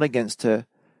 God is not against her.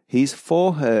 He's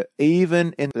for her,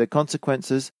 even in the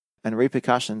consequences and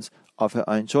repercussions of her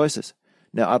own choices.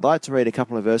 Now, I'd like to read a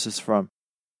couple of verses from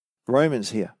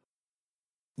Romans here.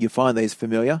 You find these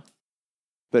familiar,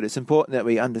 but it's important that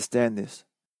we understand this.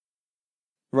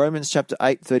 Romans chapter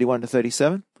 8, 31 to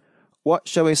 37. "What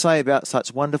shall we say about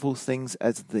such wonderful things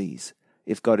as these?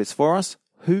 If God is for us,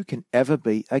 who can ever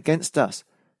be against us?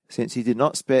 Since he did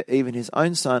not spare even his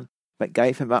own son, but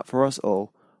gave him up for us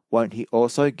all, won't he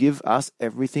also give us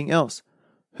everything else?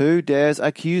 Who dares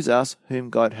accuse us whom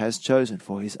God has chosen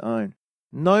for his own?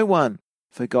 No one,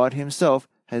 for God himself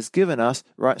has given us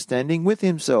right standing with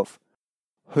himself.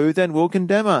 Who then will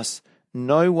condemn us?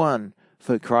 No one,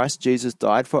 for Christ Jesus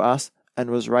died for us and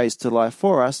was raised to life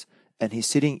for us, and he's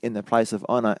sitting in the place of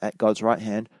honor at God's right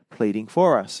hand, pleading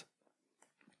for us."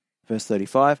 Verse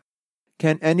 35,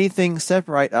 "Can anything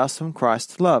separate us from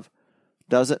Christ's love?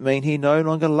 Does it mean he no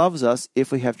longer loves us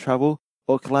if we have trouble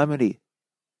or calamity?"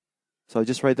 So I'll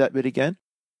just read that bit again.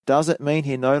 "Does it mean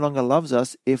he no longer loves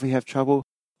us if we have trouble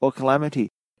or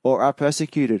calamity, or are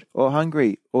persecuted, or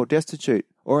hungry, or destitute,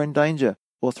 or in danger,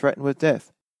 or threatened with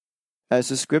death? As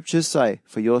the scriptures say,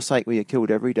 for your sake we are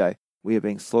killed every day, we are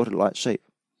being slaughtered like sheep."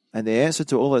 And the answer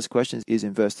to all those questions is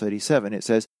in verse 37. It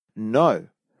says, "No.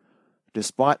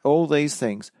 Despite all these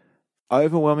things,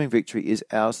 overwhelming victory is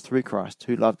ours through Christ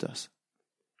who loved us."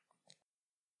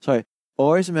 So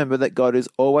always remember that God is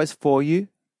always for you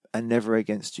and never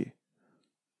against you.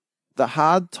 The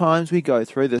hard times we go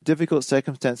through, the difficult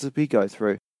circumstances we go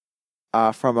through,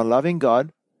 are from a loving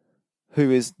God who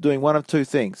is doing one of two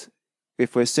things.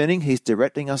 If we're sinning, he's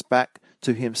directing us back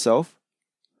to himself,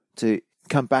 to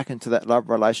come back into that love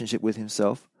relationship with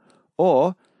himself.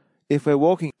 Or if we're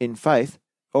walking in faith,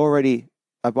 already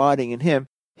abiding in him,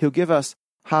 he'll give us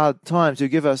hard times, he'll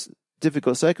give us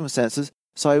difficult circumstances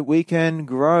so we can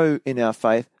grow in our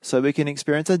faith, so we can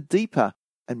experience a deeper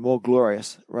and more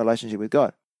glorious relationship with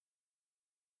God.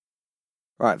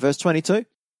 Right, verse 22.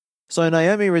 "So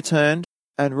Naomi returned,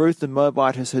 and Ruth the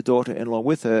Moabitess, her daughter-in-law,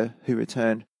 with her, who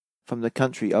returned from the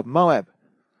country of Moab."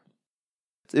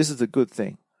 This is a good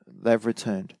thing. They've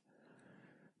returned.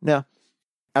 Now,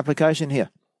 application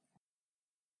here.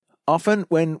 Often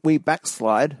when we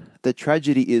backslide, the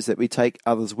tragedy is that we take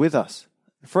others with us.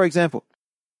 For example,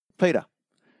 Peter,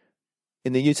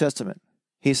 in the New Testament,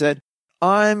 he said,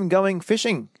 "I'm going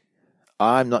fishing.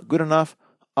 I'm not good enough.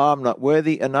 I'm not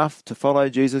worthy enough to follow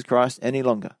Jesus Christ any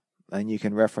longer." And you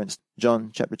can reference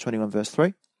John chapter 21, verse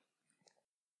 3.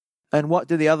 And what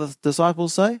did the other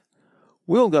disciples say?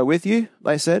 "We'll go with you,"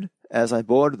 they said, "as they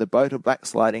boarded the boat of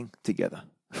backsliding together."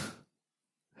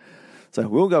 So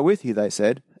we'll go with you, they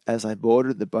said, as they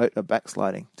boarded the boat of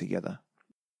backsliding together.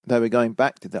 They were going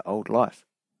back to their old life.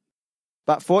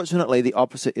 But fortunately, the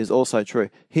opposite is also true.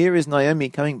 Here is Naomi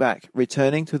coming back,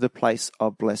 returning to the place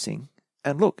of blessing.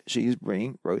 And look, she is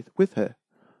bringing Ruth with her.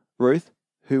 Ruth,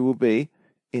 who will be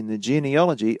in the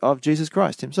genealogy of Jesus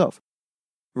Christ himself.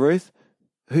 Ruth,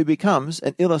 who becomes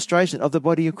an illustration of the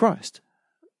body of Christ.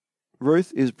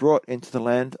 Ruth is brought into the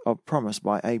land of promise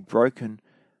by a broken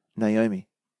Naomi.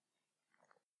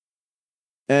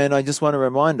 And I just want to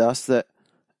remind us that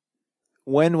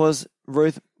when was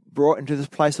Ruth brought into this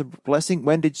place of blessing?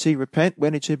 When did she repent?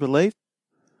 When did she believe?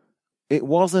 It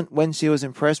wasn't when she was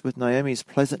impressed with Naomi's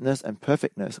pleasantness and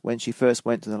perfectness when she first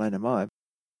went to the land of Moab.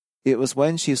 It was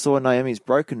when she saw Naomi's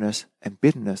brokenness and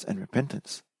bitterness and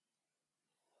repentance.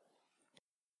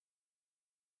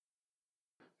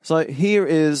 So here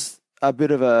is a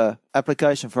bit of an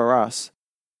application for us.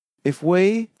 If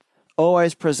we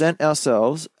always present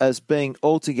ourselves as being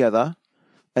all together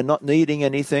and not needing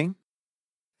anything,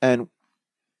 and,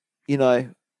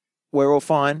 we're all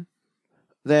fine,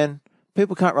 then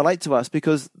people can't relate to us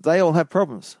because they all have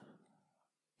problems.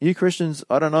 You Christians,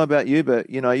 I don't know about you, but,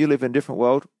 you live in a different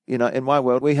world. In my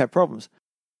world, we have problems.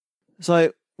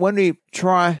 So when we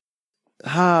try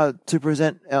hard to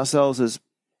present ourselves as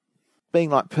being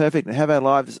like perfect and have our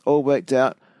lives all worked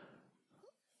out,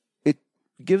 it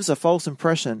gives a false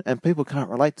impression and people can't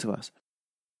relate to us.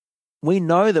 We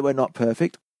know that we're not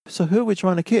perfect, so who are we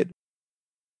trying to kid?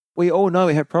 We all know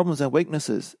we have problems and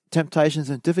weaknesses, temptations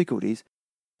and difficulties,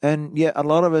 and yet a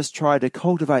lot of us try to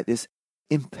cultivate this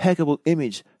impeccable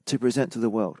image to present to the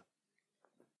world.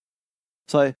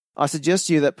 So I suggest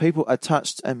to you that people are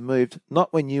touched and moved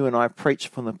not when you and I preach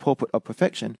from the pulpit of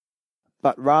perfection,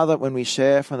 but rather when we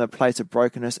share from the place of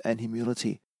brokenness and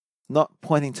humility. not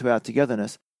pointing to our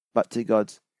togetherness, but to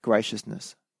God's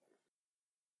graciousness.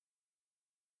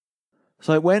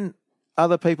 So when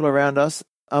other people around us,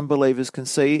 unbelievers, can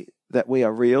see that we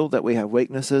are real, that we have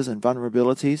weaknesses and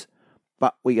vulnerabilities,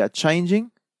 but we are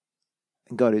changing,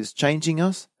 and God is changing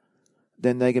us,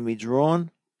 then they can be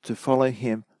drawn to follow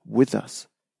Him with us.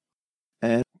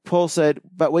 And Paul said,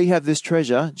 but we have this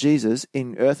treasure, Jesus,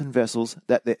 in earthen vessels,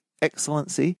 that the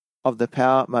excellency of the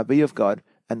power may be of God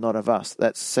and not of us.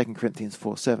 That's 2 Corinthians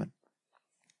 4:7.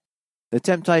 The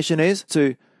temptation is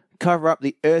to cover up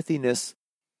the earthiness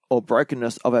or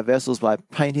brokenness of our vessels by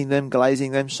painting them,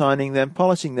 glazing them, shining them,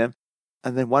 polishing them,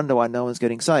 and then wonder why no one's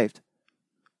getting saved.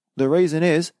 The reason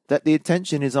is that the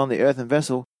attention is on the earthen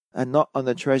vessel and not on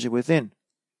the treasure within.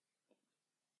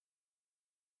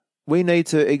 We need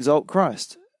to exalt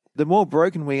Christ. The more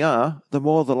broken we are, the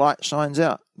more the light shines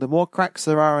out. The more cracks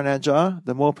there are in our jar,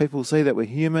 the more people see that we're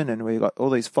human and we've got all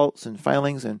these faults and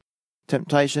failings and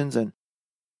temptations and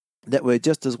that we're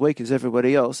just as weak as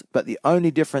everybody else. But the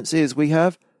only difference is we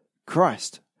have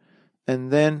Christ.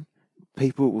 And then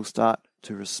people will start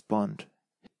to respond.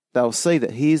 They'll see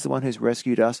that He is the one who's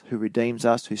rescued us, who redeems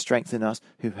us, who strengthens us,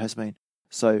 who has been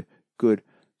so good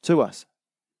to us.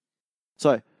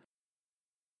 So,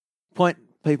 point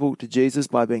people to Jesus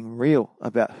by being real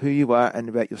about who you are and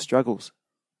about your struggles.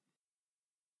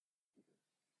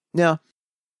 Now,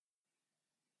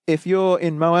 if you're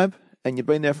in Moab and you've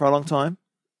been there for a long time,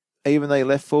 even though you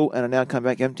left full and are now come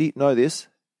back empty, know this.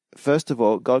 First of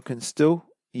all, God can still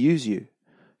use you.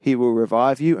 He will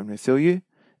revive you and refill you.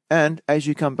 And as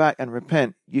you come back and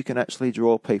repent, you can actually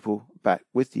draw people back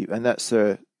with you. And that's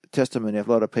a testimony of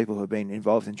a lot of people who have been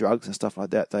involved in drugs and stuff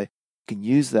like that. They can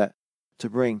use that to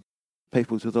bring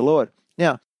people to the Lord.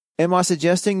 Now, am I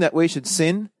suggesting that we should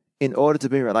sin in order to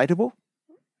be relatable?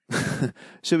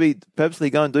 Should we purposely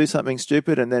go and do something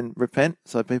stupid and then repent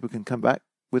so people can come back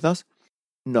with us?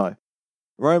 No.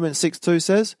 Romans 6:2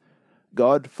 says,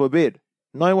 God forbid.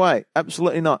 No way.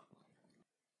 Absolutely not.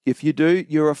 If you do,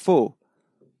 you're a fool.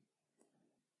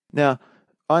 Now,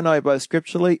 I know both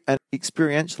scripturally and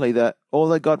experientially that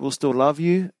although God will still love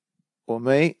you or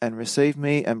me and receive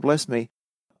me and bless me,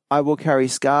 I will carry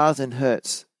scars and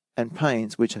hurts and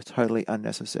pains which are totally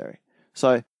unnecessary.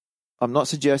 So, I'm not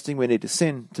suggesting we need to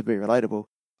sin to be relatable.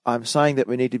 I'm saying that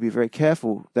we need to be very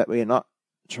careful that we are not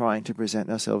trying to present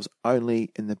ourselves only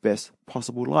in the best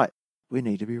possible light. We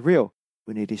need to be real.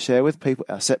 We need to share with people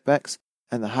our setbacks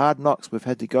and the hard knocks we've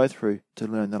had to go through to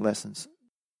learn the lessons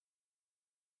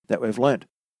that we've learned.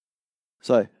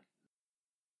 So,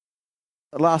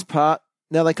 the last part.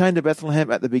 Now they came to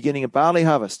Bethlehem at the beginning of barley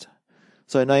harvest.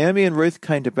 So Naomi and Ruth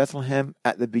came to Bethlehem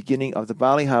at the beginning of the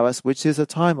barley harvest, which is a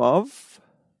time of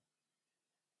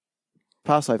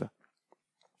Passover.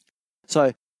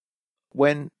 So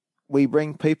when we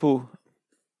bring people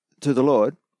to the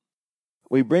Lord,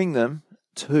 we bring them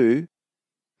to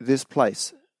this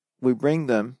place. We bring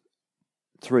them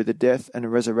through the death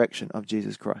and resurrection of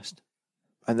Jesus Christ.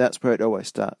 And that's where it always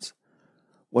starts.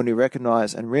 When we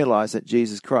recognize and realize that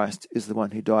Jesus Christ is the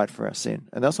one who died for our sin.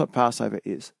 And that's what Passover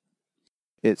is.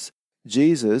 It's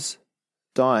Jesus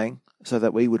dying so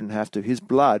that we wouldn't have to. His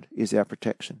blood is our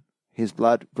protection. His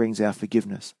blood brings our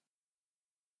forgiveness.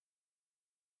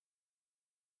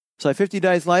 So 50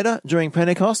 days later, during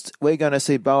Pentecost, we're going to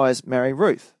see Boaz marry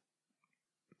Ruth.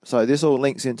 So this all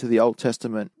links into the Old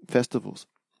Testament festivals.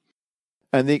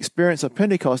 And the experience of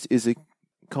Pentecost is a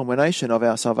culmination of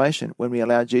our salvation when we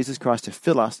allow Jesus Christ to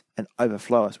fill us and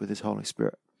overflow us with His Holy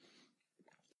Spirit.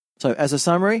 So as a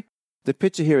summary, the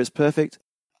picture here is perfect.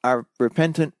 A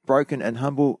repentant, broken and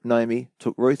humble Naomi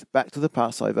took Ruth back to the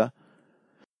Passover,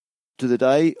 to the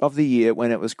day of the year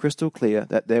when it was crystal clear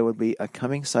that there would be a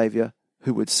coming Saviour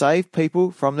who would save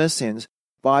people from their sins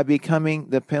by becoming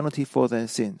the penalty for their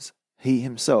sins. He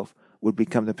Himself would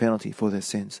become the penalty for their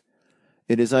sins.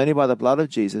 It is only by the blood of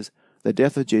Jesus, the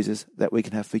death of Jesus, that we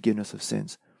can have forgiveness of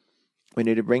sins. We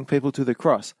need to bring people to the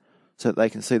cross so that they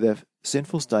can see their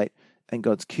sinful state and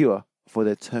God's cure for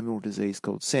their terminal disease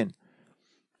called sin.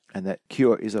 And that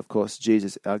cure is, of course,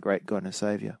 Jesus, our great God and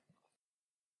Saviour.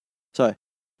 So,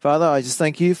 Father, I just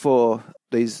thank You for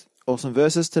these awesome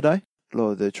verses today.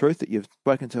 Lord, the truth that You've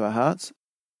spoken to our hearts.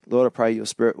 Lord, I pray Your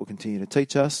Spirit will continue to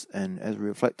teach us, and as we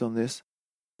reflect on this,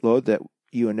 Lord, that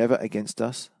You are never against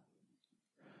us.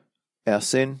 Our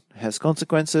sin has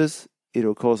consequences. It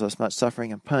will cause us much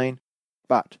suffering and pain.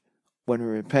 But when we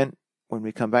repent, when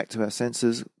we come back to our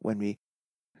senses, when we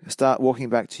start walking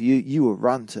back to You, You will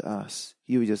run to us.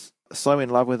 You are just so in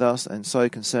love with us and so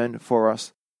concerned for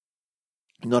us.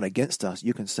 Not against us.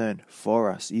 You're concerned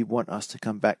for us. You want us to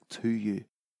come back to You.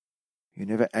 You're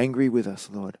never angry with us,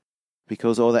 Lord,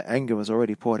 because all that anger was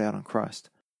already poured out on Christ.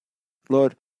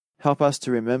 Lord, help us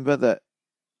to remember that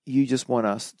you just want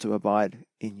us to abide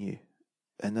in you.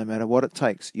 And no matter what it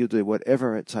takes, you'll do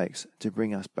whatever it takes to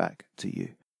bring us back to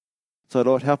you. So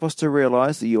Lord, help us to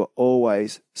realize that you are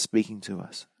always speaking to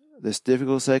us. This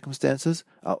difficult circumstances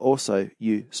are also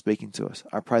you speaking to us.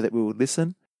 I pray that we will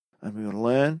listen and we will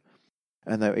learn,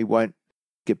 and that we won't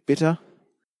get bitter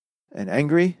and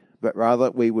angry, but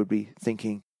rather we would be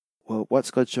thinking, well,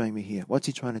 what's God showing me here? What's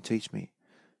he trying to teach me?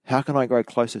 How can I grow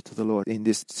closer to the Lord in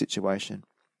this situation?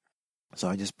 So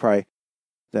I just pray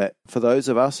that for those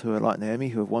of us who are like Naomi,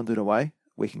 who have wandered away,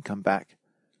 we can come back.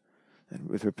 And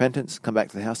with repentance, come back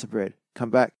to the house of bread. Come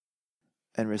back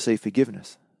and receive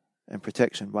forgiveness and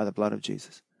protection by the blood of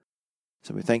Jesus.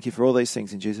 So we thank you for all these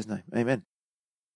things in Jesus' name. Amen.